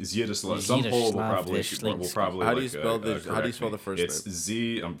 Zdzisław. Some Pole will probably Bekshinsky. How do you spell this? How do you spell the first It's name?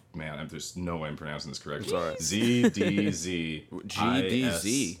 Z. There's no way I'm pronouncing this correctly. It's all right. ZDZ.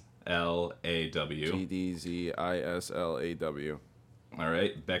 GDZ. LAW. GDZISLAW. All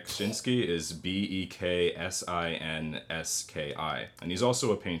right, Bekshinsky is Beksinski, and he's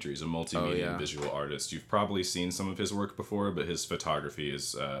also a painter. He's a multimedia and visual artist. You've probably seen some of his work before, but his photography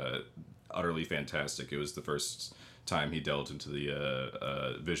is utterly fantastic. It was the first time he delved into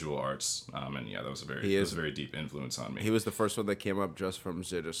the visual arts, and yeah, that was a very deep influence on me. He was the first one that came up just from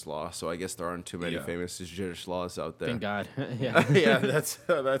Zdzisław, so I guess there aren't too many famous Zdzisławs out there. Thank God. Yeah. Yeah, that's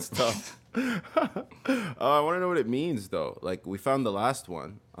tough. I want to know what it means though. Like we found the last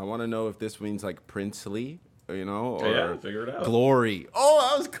one. I want to know if this means like princely, or Yeah, figure it out. glory. Oh,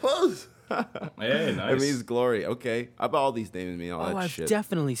 I was close. Hey, nice. It means glory. Okay, I bet all these names mean all Oh, that I've shit.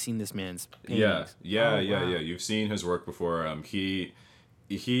 definitely seen this man's paintings. Yeah. Oh, wow. You've seen his work before. He's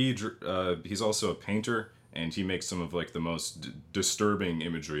also a painter, and he makes some of like the most disturbing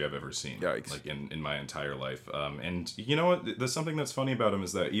imagery I've ever seen. Yikes. Like in my entire life. And you know what? There's something that's funny about him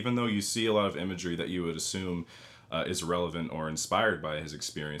is that even though you see a lot of imagery that you would assume is relevant or inspired by his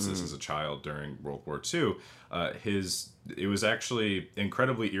experiences as a child during World War II, it was actually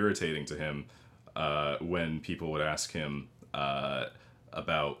incredibly irritating to him when people would ask him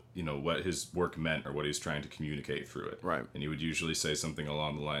about what his work meant or what he was trying to communicate through it. Right. And he would usually say something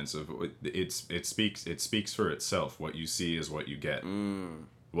along the lines of it speaks for itself. What you see is what you get.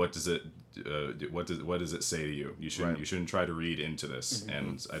 What does it say to you? You shouldn't try to read into this.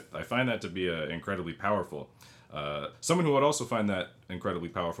 And I find that to be incredibly powerful. Someone who would also find that incredibly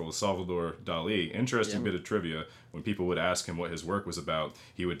powerful is Salvador Dali. Interesting bit of trivia. When people would ask him what his work was about,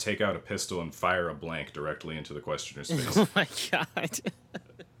 he would take out a pistol and fire a blank directly into the questioner's face. Oh my God.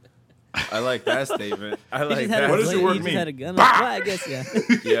 I like that statement. I He like just had that. a What does your blade- work he mean? just had a gun. Well, I guess, yeah.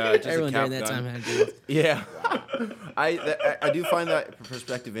 Yeah, just Everyone a cap during that gun. time had guns. Yeah. I do find that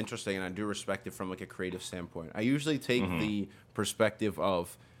perspective interesting, and I do respect it from like a creative standpoint. I usually take the perspective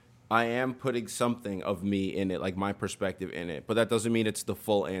of I am putting something of me in it, like my perspective in it, but that doesn't mean it's the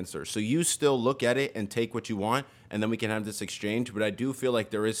full answer. So you still look at it and take what you want, and then we can have this exchange. But I do feel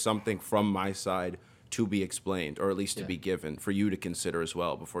like there is something from my side to be explained, or at least to be given for you to consider as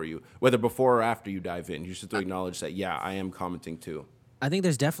well before you, whether before or after you dive in. You should acknowledge that, yeah, I am commenting too. I think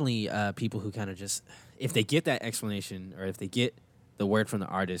there's definitely people who kind of just, if they get that explanation or if they get the word from the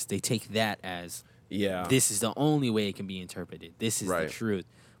artist, they take that as, this is the only way it can be interpreted. This is the truth.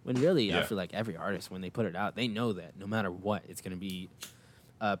 When really, I feel like every artist, when they put it out, they know that no matter what, it's going to be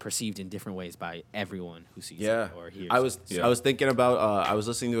perceived in different ways by everyone who sees it or hears it. I was thinking about, I was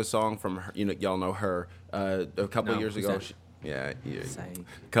listening to a song from her, y'all know her, a couple years ago. I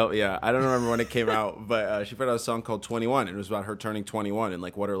don't remember when it came out, but she put out a song called 21, and it was about her turning 21 and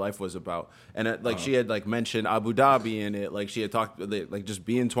like what her life was about. And she had like mentioned Abu Dhabi in it, like she had talked like just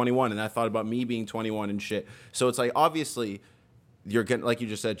being 21, and I thought about me being 21 and shit. So it's like obviously you're getting, like you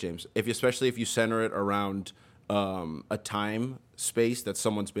just said, James, especially if you center it around a time space that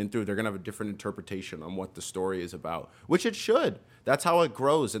someone's been through, they're gonna have a different interpretation on what the story is about, which it should. That's how it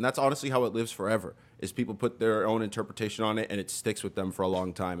grows, and that's honestly how it lives forever. Is people put their own interpretation on it, and it sticks with them for a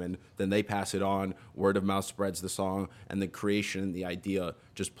long time, and then they pass it on. Word of mouth spreads the song, and the creation and the idea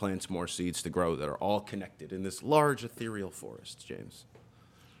just plants more seeds to grow that are all connected in this large ethereal forest. James.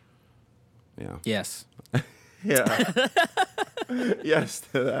 Yeah. Yes. Yeah. Yes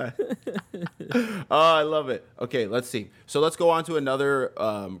to that. Oh, I love it. Okay, let's see. So let's go on to another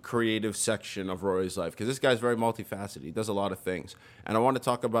creative section of Rory's life, because this guy's very multifaceted. He does a lot of things. And I want to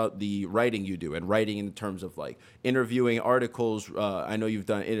talk about the writing you do, and writing in terms of like interviewing articles. I know you've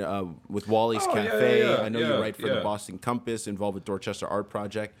done it with Wally's Cafe. I know you write for the Boston Compass, involved with Dorchester Art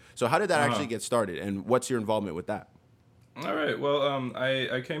Project. So how did that actually get started, and what's your involvement with that? All right. Well,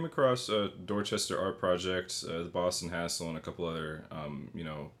 I came across Dorchester Art Project, the Boston Hassle, and a couple other,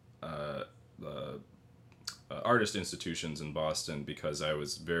 artist institutions in Boston because I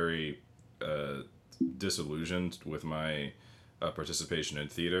was very disillusioned with my participation in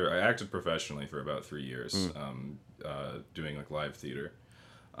theater. I acted professionally for about 3 years, doing like live theater.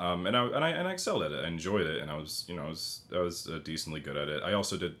 And I excelled at it. I enjoyed it, and I was decently good at it. I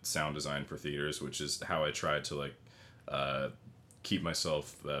also did sound design for theaters, which is how I tried to like keep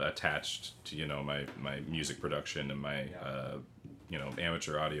myself attached to my music production and my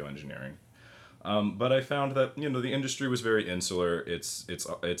amateur audio engineering. But I found that the industry was very insular.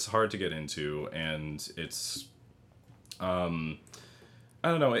 It's hard to get into, and it's I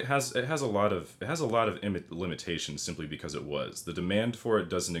don't know. It has a lot of limitations simply because it was. The demand for it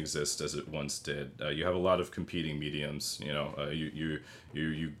doesn't exist as it once did. You have a lot of competing mediums. You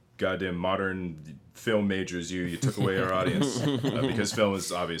goddamn modern film majors. You took away our audience because film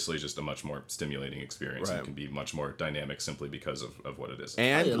is obviously just a much more stimulating experience. Right. And can be much more dynamic simply because of what it is.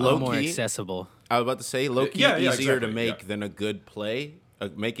 And a lot more accessible. I was about to say low-key easier to make than a good play.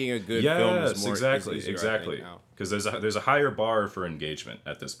 Making a good film is more exactly. Because there's a higher bar for engagement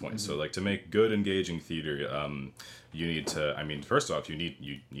at this point. Mm-hmm. So like to make good engaging theater, you need to. I mean, first off, you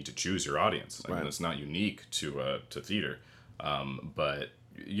need to choose your audience. I mean, it's not unique to theater, but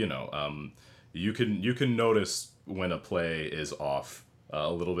you can notice when a play is off a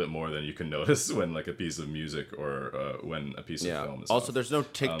little bit more than you can notice when like a piece of music or when a piece of film is also off. There's no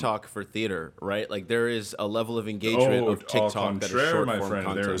TikTok for theater, right? Like there is a level of engagement of TikTok that is short my friend.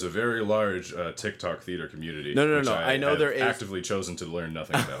 Content. There is a very large TikTok theater community. No. I know there is actively chosen to learn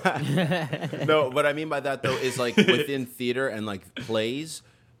nothing about. No, what I mean by that though is like within theater and like plays,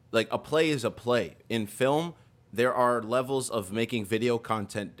 like a play is a play. In film, there are levels of making video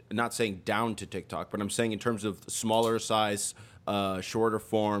content, not saying down to TikTok, but I'm saying in terms of smaller size, shorter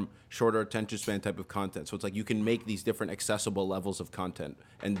form, shorter attention span type of content. So it's like you can make these different accessible levels of content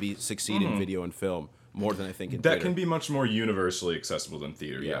and succeed in video and film more than I think in theater. That can be much more universally accessible than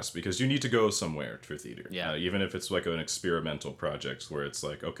theater, yes, because you need to go somewhere for theater. Yeah. Even if it's like an experimental project where it's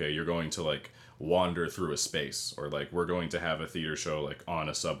like, okay, you're going to like wander through a space, or like we're going to have a theater show like on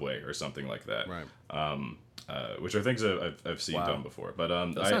a subway or something like that. Right. Which are things I've seen done before, but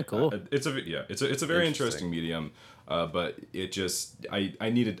that's not cool. It's a very interesting medium, but it just I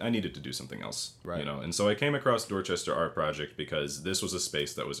needed to do something else, right? And so I came across Dorchester Art Project because this was a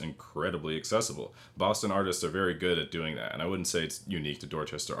space that was incredibly accessible. Boston artists are very good at doing that, and I wouldn't say it's unique to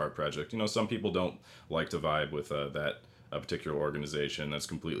Dorchester Art Project. Some people don't like to vibe with that. A particular organization. That's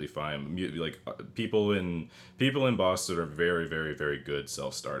completely fine. Like people in Boston are very, very, very good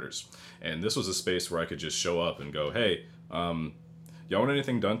self-starters, and this was a space where I could just show up and go, hey, y'all want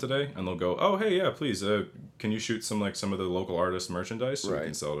anything done today? And they'll go, oh, hey, yeah, please, can you shoot some of the local artists' merchandise so we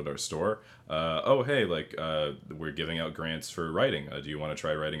can sell it at our store? Oh, hey, we're giving out grants for writing. Do you want to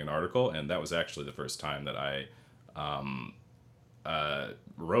try writing an article? And that was actually the first time that I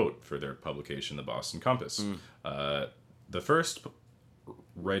wrote for their publication, The Boston Compass. The first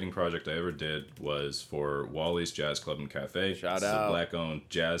writing project I ever did was for Wally's Jazz Club and Cafe. Shout It's out. a black-owned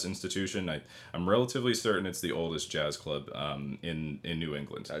jazz institution. I'm relatively certain it's the oldest jazz club in New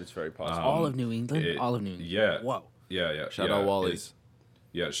England. That is very possible. All of New England? All of New England. Yeah. Whoa. Yeah. Shout out Wally's.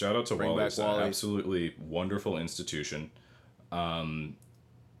 Shout out to Bring Wally's. back Wally's. Absolutely wonderful institution. It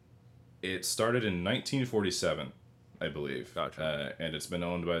started in 1947, I believe. Gotcha. And it's been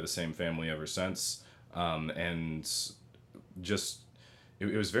owned by the same family ever since. And just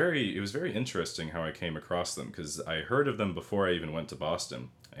it was very interesting how I came across them, because I heard of them before I even went to Boston,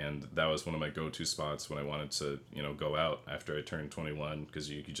 and that was one of my go-to spots when I wanted to go out after I turned 21, because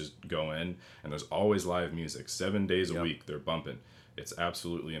you could just go in and there's always live music 7 days a week. They're bumping. It's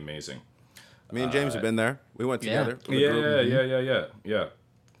absolutely amazing. Me and James have been there. We went together. Yeah.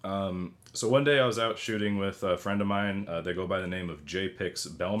 So one day I was out shooting with a friend of mine. They go by the name of J. Pix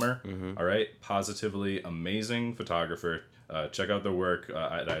Belmer. All right, positively amazing photographer. Check out their work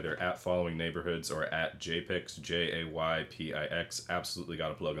at either at Following Neighborhoods or at JPix, JAYPIX. Absolutely got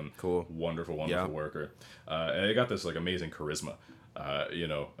to plug him. Cool. Wonderful worker. And they got this amazing charisma.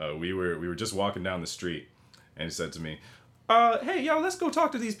 We were just walking down the street, and he said to me, hey, yo, let's go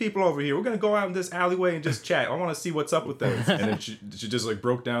talk to these people over here. We're going to go out in this alleyway and just chat. I want to see what's up with them. And then she just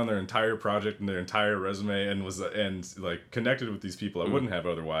broke down their entire project and their entire resume and connected with these people I wouldn't have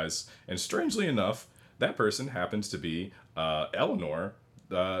otherwise. And strangely enough, that person happens to be Eleanor,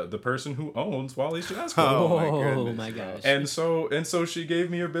 the person who owns Wally's Jazz Club. Oh my gosh. And so she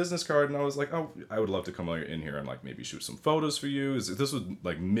gave me her business card, and I was like, oh, I would love to come in here and maybe shoot some photos for you. This was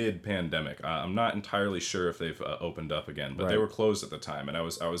mid-pandemic. I'm not entirely sure if they've opened up again, but they were closed at the time, and I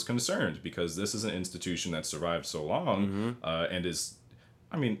was concerned because this is an institution that survived so long and is.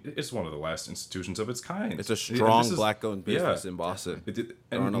 I mean, it's one of the last institutions of its kind. It's a strong black-owned business in Boston.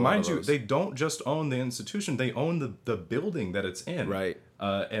 And mind you, they don't just own the institution; they own the building that it's in. Right.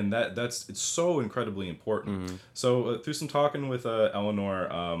 And it's so incredibly important. So through some talking with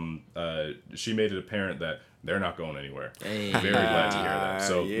Eleanor, she made it apparent that they're not going anywhere. Hey. Very glad to hear that.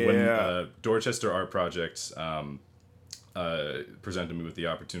 So when Dorchester Art Project presented me with the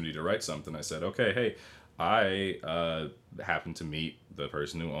opportunity to write something, I said, okay, hey, I happen to meet the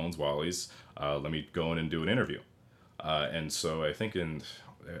person who owns Wally's. Let me go in and do an interview. And so I think in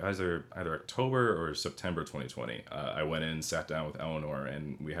either October or September 2020, I went in, sat down with Eleanor,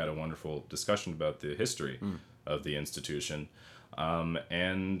 and we had a wonderful discussion about the history of the institution.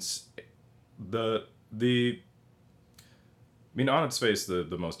 And on its face,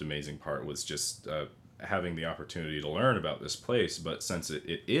 the most amazing part was just having the opportunity to learn about this place. But since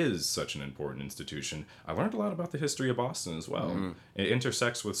it is such an important institution, I learned a lot about the history of Boston as well. It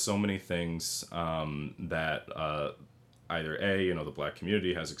intersects with so many things that either the black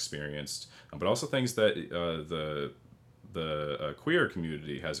community has experienced, but also things that the queer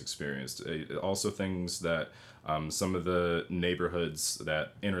community has experienced. Also things that some of the neighborhoods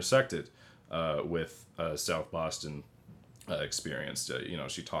that intersected with South Boston experienced.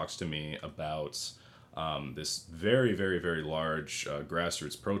 She talks to me about this very, very, very large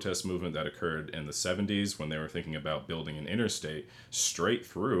grassroots protest movement that occurred in the 70s when they were thinking about building an interstate straight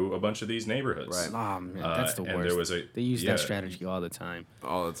through a bunch of these neighborhoods. Right. Oh man, that's the and worst. there was They use that strategy all the time.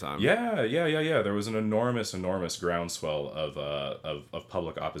 All the time. Yeah. There was an enormous groundswell of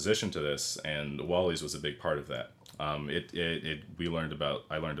public opposition to this, and Wally's was a big part of that. I learned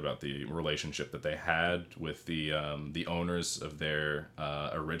about the relationship that they had with the owners of their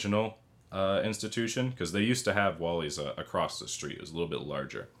original institution, because they used to have Wally's across the street. It was a little bit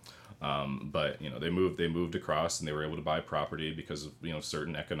larger, but they moved across, and they were able to buy property because of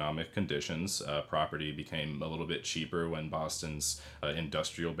certain economic conditions. Property became a little bit cheaper when Boston's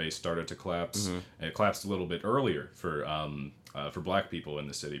industrial base started to collapse. And it collapsed a little bit earlier for black people in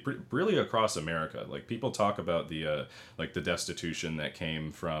the city, really across America. People talk about the destitution that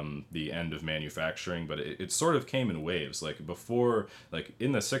came from the end of manufacturing, but it sort of came in waves. Before,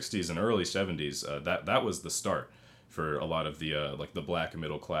 in the 60s and early 70s, that was the start for a lot of the the black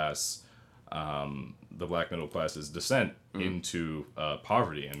middle class the black middle class's descent into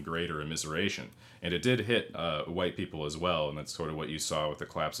poverty and greater immiseration. And it did hit white people as well, and that's sort of what you saw with the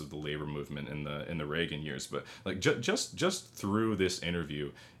collapse of the labor movement in the Reagan years. But like just through this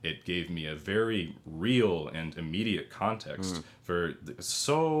interview, it gave me a very real and immediate context for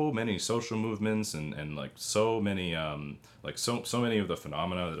so many social movements and like so many so many of the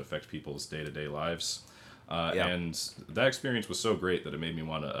phenomena that affect people's day-to-day lives. And that experience was so great that it made me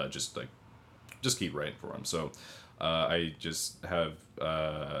want to just keep writing for him. So I just have,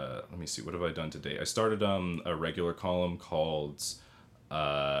 let me see, what have I done today? I started a regular column called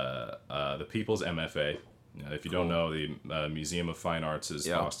The People's MFA. If you don't know, the Museum of Fine Arts is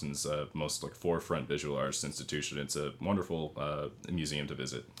Boston's most like forefront visual arts institution. It's a wonderful museum to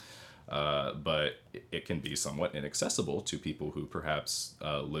visit. But it can be somewhat inaccessible to people who perhaps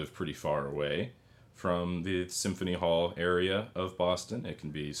live pretty far away from the Symphony Hall area of Boston. It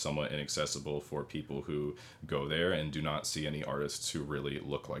can be somewhat inaccessible for people who go there and do not see any artists who really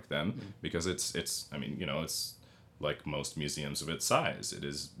look like them, because it's like most museums of its size. It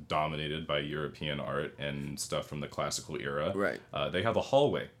is dominated by European art and stuff from the classical era. Right. They have a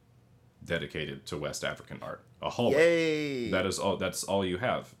hallway dedicated to West African art. A hallway. Yay! That's all you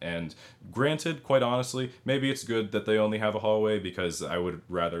have. And granted, quite honestly, maybe it's good that they only have a hallway, because I would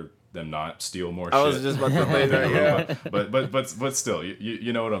rather them not steal more shit. I was just about to say that, yeah. But still,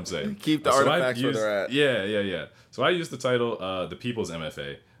 you know what I'm saying. Keep the artifacts where they're at. Yeah. So I used the title The People's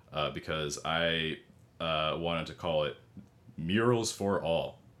MFA because I wanted to call it Murals for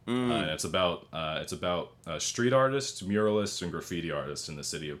All. And it's about street artists, muralists, and graffiti artists in the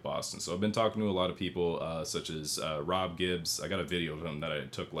city of Boston. So I've been talking to a lot of people such as Rob Gibbs. I got a video of him that I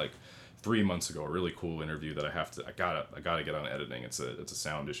took like 3 months ago. A really cool interview that I gotta get on editing. It's a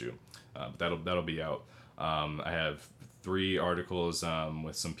sound issue, but that'll be out. I have 3 articles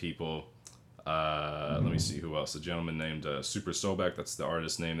with some people. Let me see who else. A gentleman named Super Sobek. That's the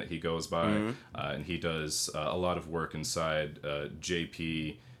artist name that he goes by, and he does a lot of work inside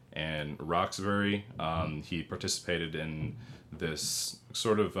JP and Roxbury. He participated in this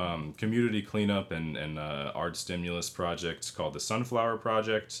sort of community cleanup and art stimulus project called the Sunflower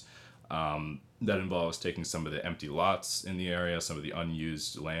Project. That involves taking some of the empty lots in the area, some of the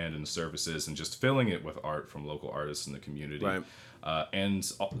unused land and services, and just filling it with art from local artists in the community. Right.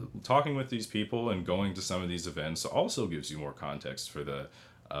 And talking with these people and going to some of these events also gives you more context for the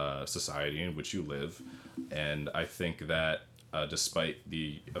society in which you live. And I think that despite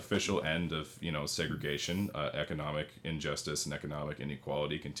the official end of segregation, economic injustice and economic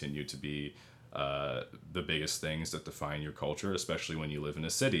inequality continue to be the biggest things that define your culture, especially when you live in a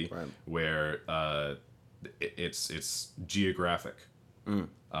city where it's geographic.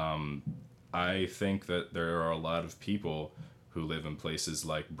 I think that there are a lot of people who live in places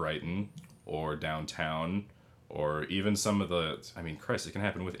like Brighton or downtown, or even some of Christ, it can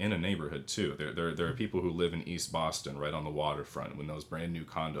happen within a neighborhood too. There are people who live in East Boston, right on the waterfront, in those brand new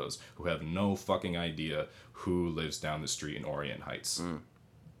condos, who have no fucking idea who lives down the street in Orient Heights.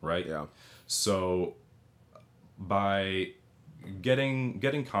 Right? Yeah. So by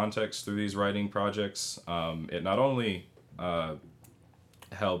getting context through these writing projects, it not only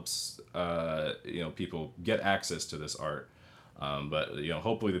helps people get access to this art, but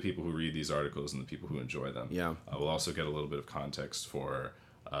hopefully the people who read these articles and the people who enjoy them will also get a little bit of context for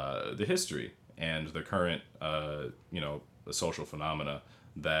the history and the current the social phenomena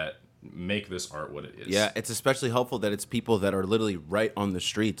that make this art what it is. Yeah, it's especially helpful that it's people that are literally right on the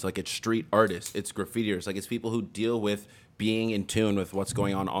streets. Like, it's street artists, it's graffitiers, like it's people who deal with being in tune with what's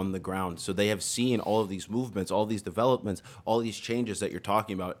going on the ground. So they have seen all of these movements, all these developments, all these changes that you're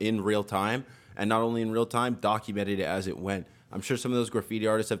talking about in real time, and not only in real time, documented it as it went. I'm sure some of those graffiti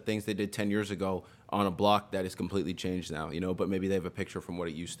artists have things they did 10 years ago on a block that is completely changed now, but maybe they have a picture from what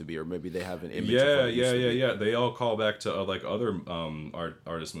it used to be, or maybe they have an image of what it used to be. Yeah. They all call back to other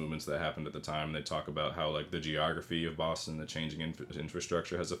artist movements that happened at the time. And they talk about how the geography of Boston, the changing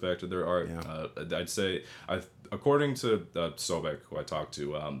infrastructure has affected their art. Yeah. I'd say, according to Sobek, who I talked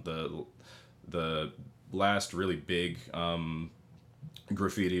to, the last really big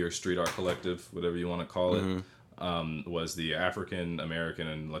graffiti or street art collective, whatever you want to call it, was the African American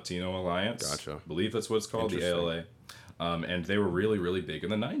and Latino Alliance. Gotcha. I believe that's what it's called, the ALA. And they were really, really big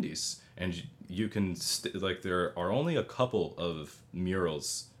in the 90s. And you can, there are only a couple of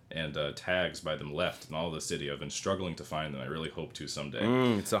murals and tags by them left in all the city. I've been struggling to find them. I really hope to someday.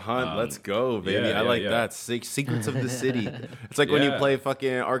 It's a hunt. Let's go, baby. I like that. Secrets of the City. It's like when you play fucking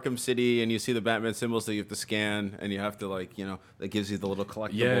Arkham City and you see the Batman symbols that you have to scan and you have to like, you know, that gives you the little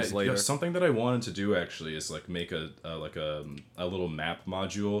collectibles later. Yeah, something that I wanted to do actually is like make a little map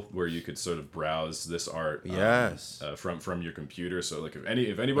module where you could sort of browse this art from your computer. So like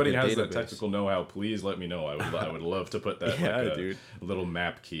if anybody has that technical know-how, please let me know. I would love to put that little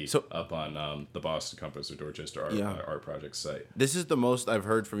map key up on the Boston Compass or Dorchester Art Project site. This is the most I've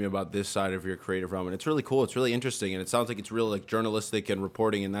heard from you about this side of your creative realm, and it's really cool. It's really interesting, and it sounds like it's real like journalistic and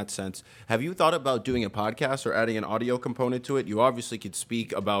reporting in that sense. Have you thought about doing a podcast or adding an audio component to it? You obviously could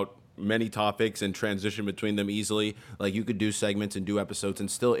speak about many topics and transition between them easily. Like you could do segments and do episodes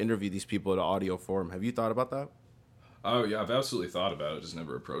and still interview these people in an audio form. Have you thought about that? Oh yeah, I've absolutely thought about it. Just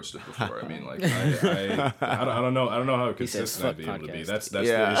never approached it before. I mean, like I don't know how consistent I'd be able to be. That's the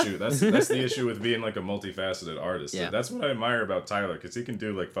issue. That's the issue with being like a multifaceted artist. Yeah. That's what I admire about Tyler, because he can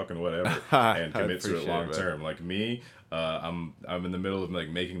do like fucking whatever and commit to it long term. Like me, I'm in the middle of like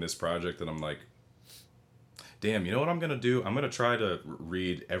making this project, and I'm like, damn, you know what I'm going to do? I'm going to try to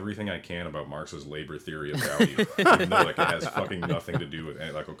read everything I can about Marx's labor theory of value, even though like, it has fucking nothing to do with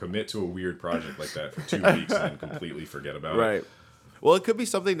it. Like, I'll commit to a weird project like that for 2 weeks and then completely forget about it. Right. Well, it could be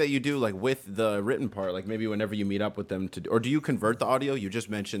something that you do like with the written part, like maybe whenever you meet up with them or do you convert the audio? You just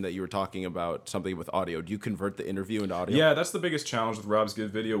mentioned that you were talking about something with audio. Do you convert the interview into audio? Yeah, that's the biggest challenge with Rob's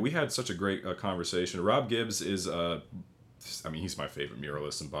Gibbs video. We had such a great conversation. Rob Gibbs is, he's my favorite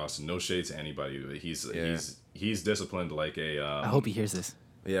muralist in Boston. No shade to anybody. He's disciplined like a. I hope he hears this.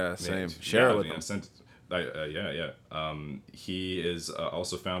 Yeah, same. Share it with him. He is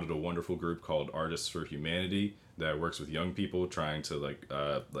also founded a wonderful group called Artists for Humanity that works with young people trying to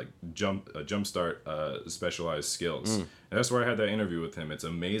jumpstart specialized skills. And that's where I had that interview with him. It's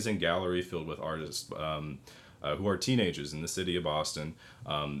an amazing gallery filled with artists who are teenagers in the city of Boston.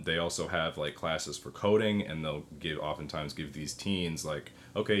 They also have like classes for coding, and they'll oftentimes give these teens like,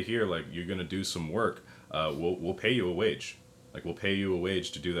 okay, here, like you're gonna do some work. We'll pay you a wage. Like we'll pay you a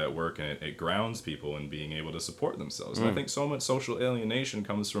wage to do that work, and it grounds people in being able to support themselves. And I think so much social alienation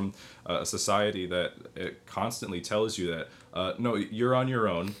comes from a society that it constantly tells you that no, you're on your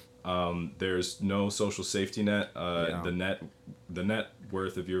own. There's no social safety net. The net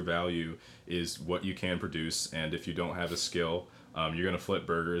worth of your value is what you can produce, and if you don't have a skill, you're gonna flip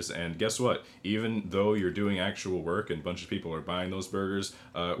burgers. And guess what? Even though you're doing actual work and a bunch of people are buying those burgers,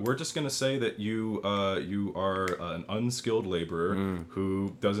 we're just gonna say that you are an unskilled laborer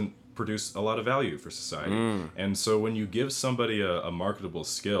who doesn't produce a lot of value for society. And so when you give somebody a marketable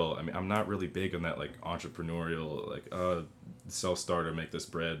skill, I mean, I'm not really big on that like entrepreneurial like self-starter, make this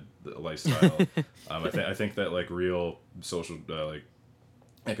bread lifestyle. I think that like real social like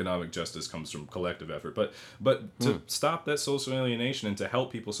economic justice comes from collective effort, but to stop that social alienation and to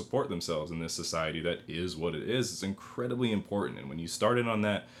help people support themselves in this society that is what it is incredibly important. And when you start in on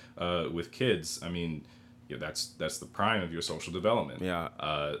that with kids, I mean, that's the prime of your social development.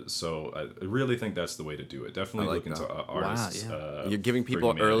 So I really think that's the way to do it. Definitely look into artists. Wow, You're giving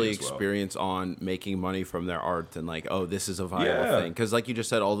people early experience on making money from their art, and like, oh, this is a viable thing. Because like you just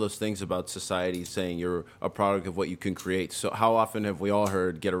said, all those things about society saying you're a product of what you can create. So how often have we all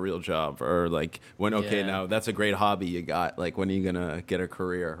heard get a real job, or like now that's a great hobby you got. Like when are you gonna get a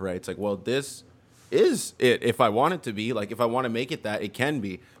career, right? It's like, well, this is it. If I want it to be, like if I want to make it that, it can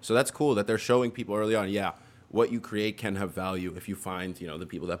be. So that's cool that they're showing people early on, what you create can have value if you find, the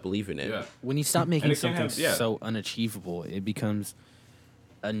people that believe in it. Yeah. When you stop making something so unachievable, it becomes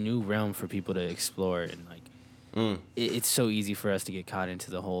a new realm for people to explore. And like, it's so easy for us to get caught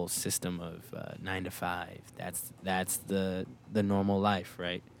into the whole system of 9 to 5. That's the normal life,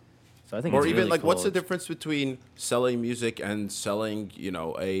 right? So I think, or even really like, cool. What's the difference between selling music and selling,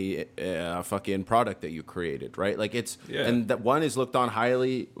 a fucking product that you created, right? Like and that one is looked on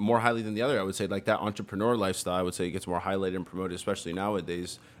more highly than the other. I would say like that entrepreneur lifestyle, I would say it gets more highlighted and promoted, especially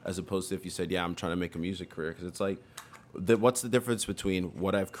nowadays, as opposed to if you said, I'm trying to make a music career, because it's like, what's the difference between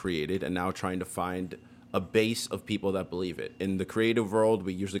what I've created and now trying to find a base of people that believe it? In the creative world,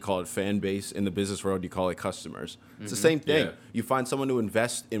 we usually call it fan base. In the business world, you call it customers. It's the same thing. Yeah. You find someone to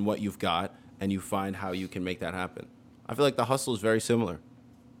invest in what you've got, and you find how you can make that happen. I feel like the hustle is very similar.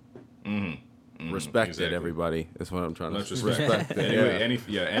 Respect it, everybody. That's what I'm trying to say. Respect it. Anyway,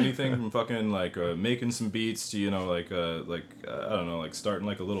 anything from fucking like making some beats to I don't know, like starting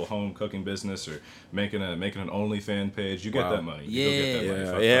like a little home cooking business or making an OnlyFans page. You get that money. You go get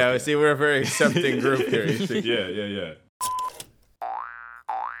that money. See, we're a very accepting group here. Yeah.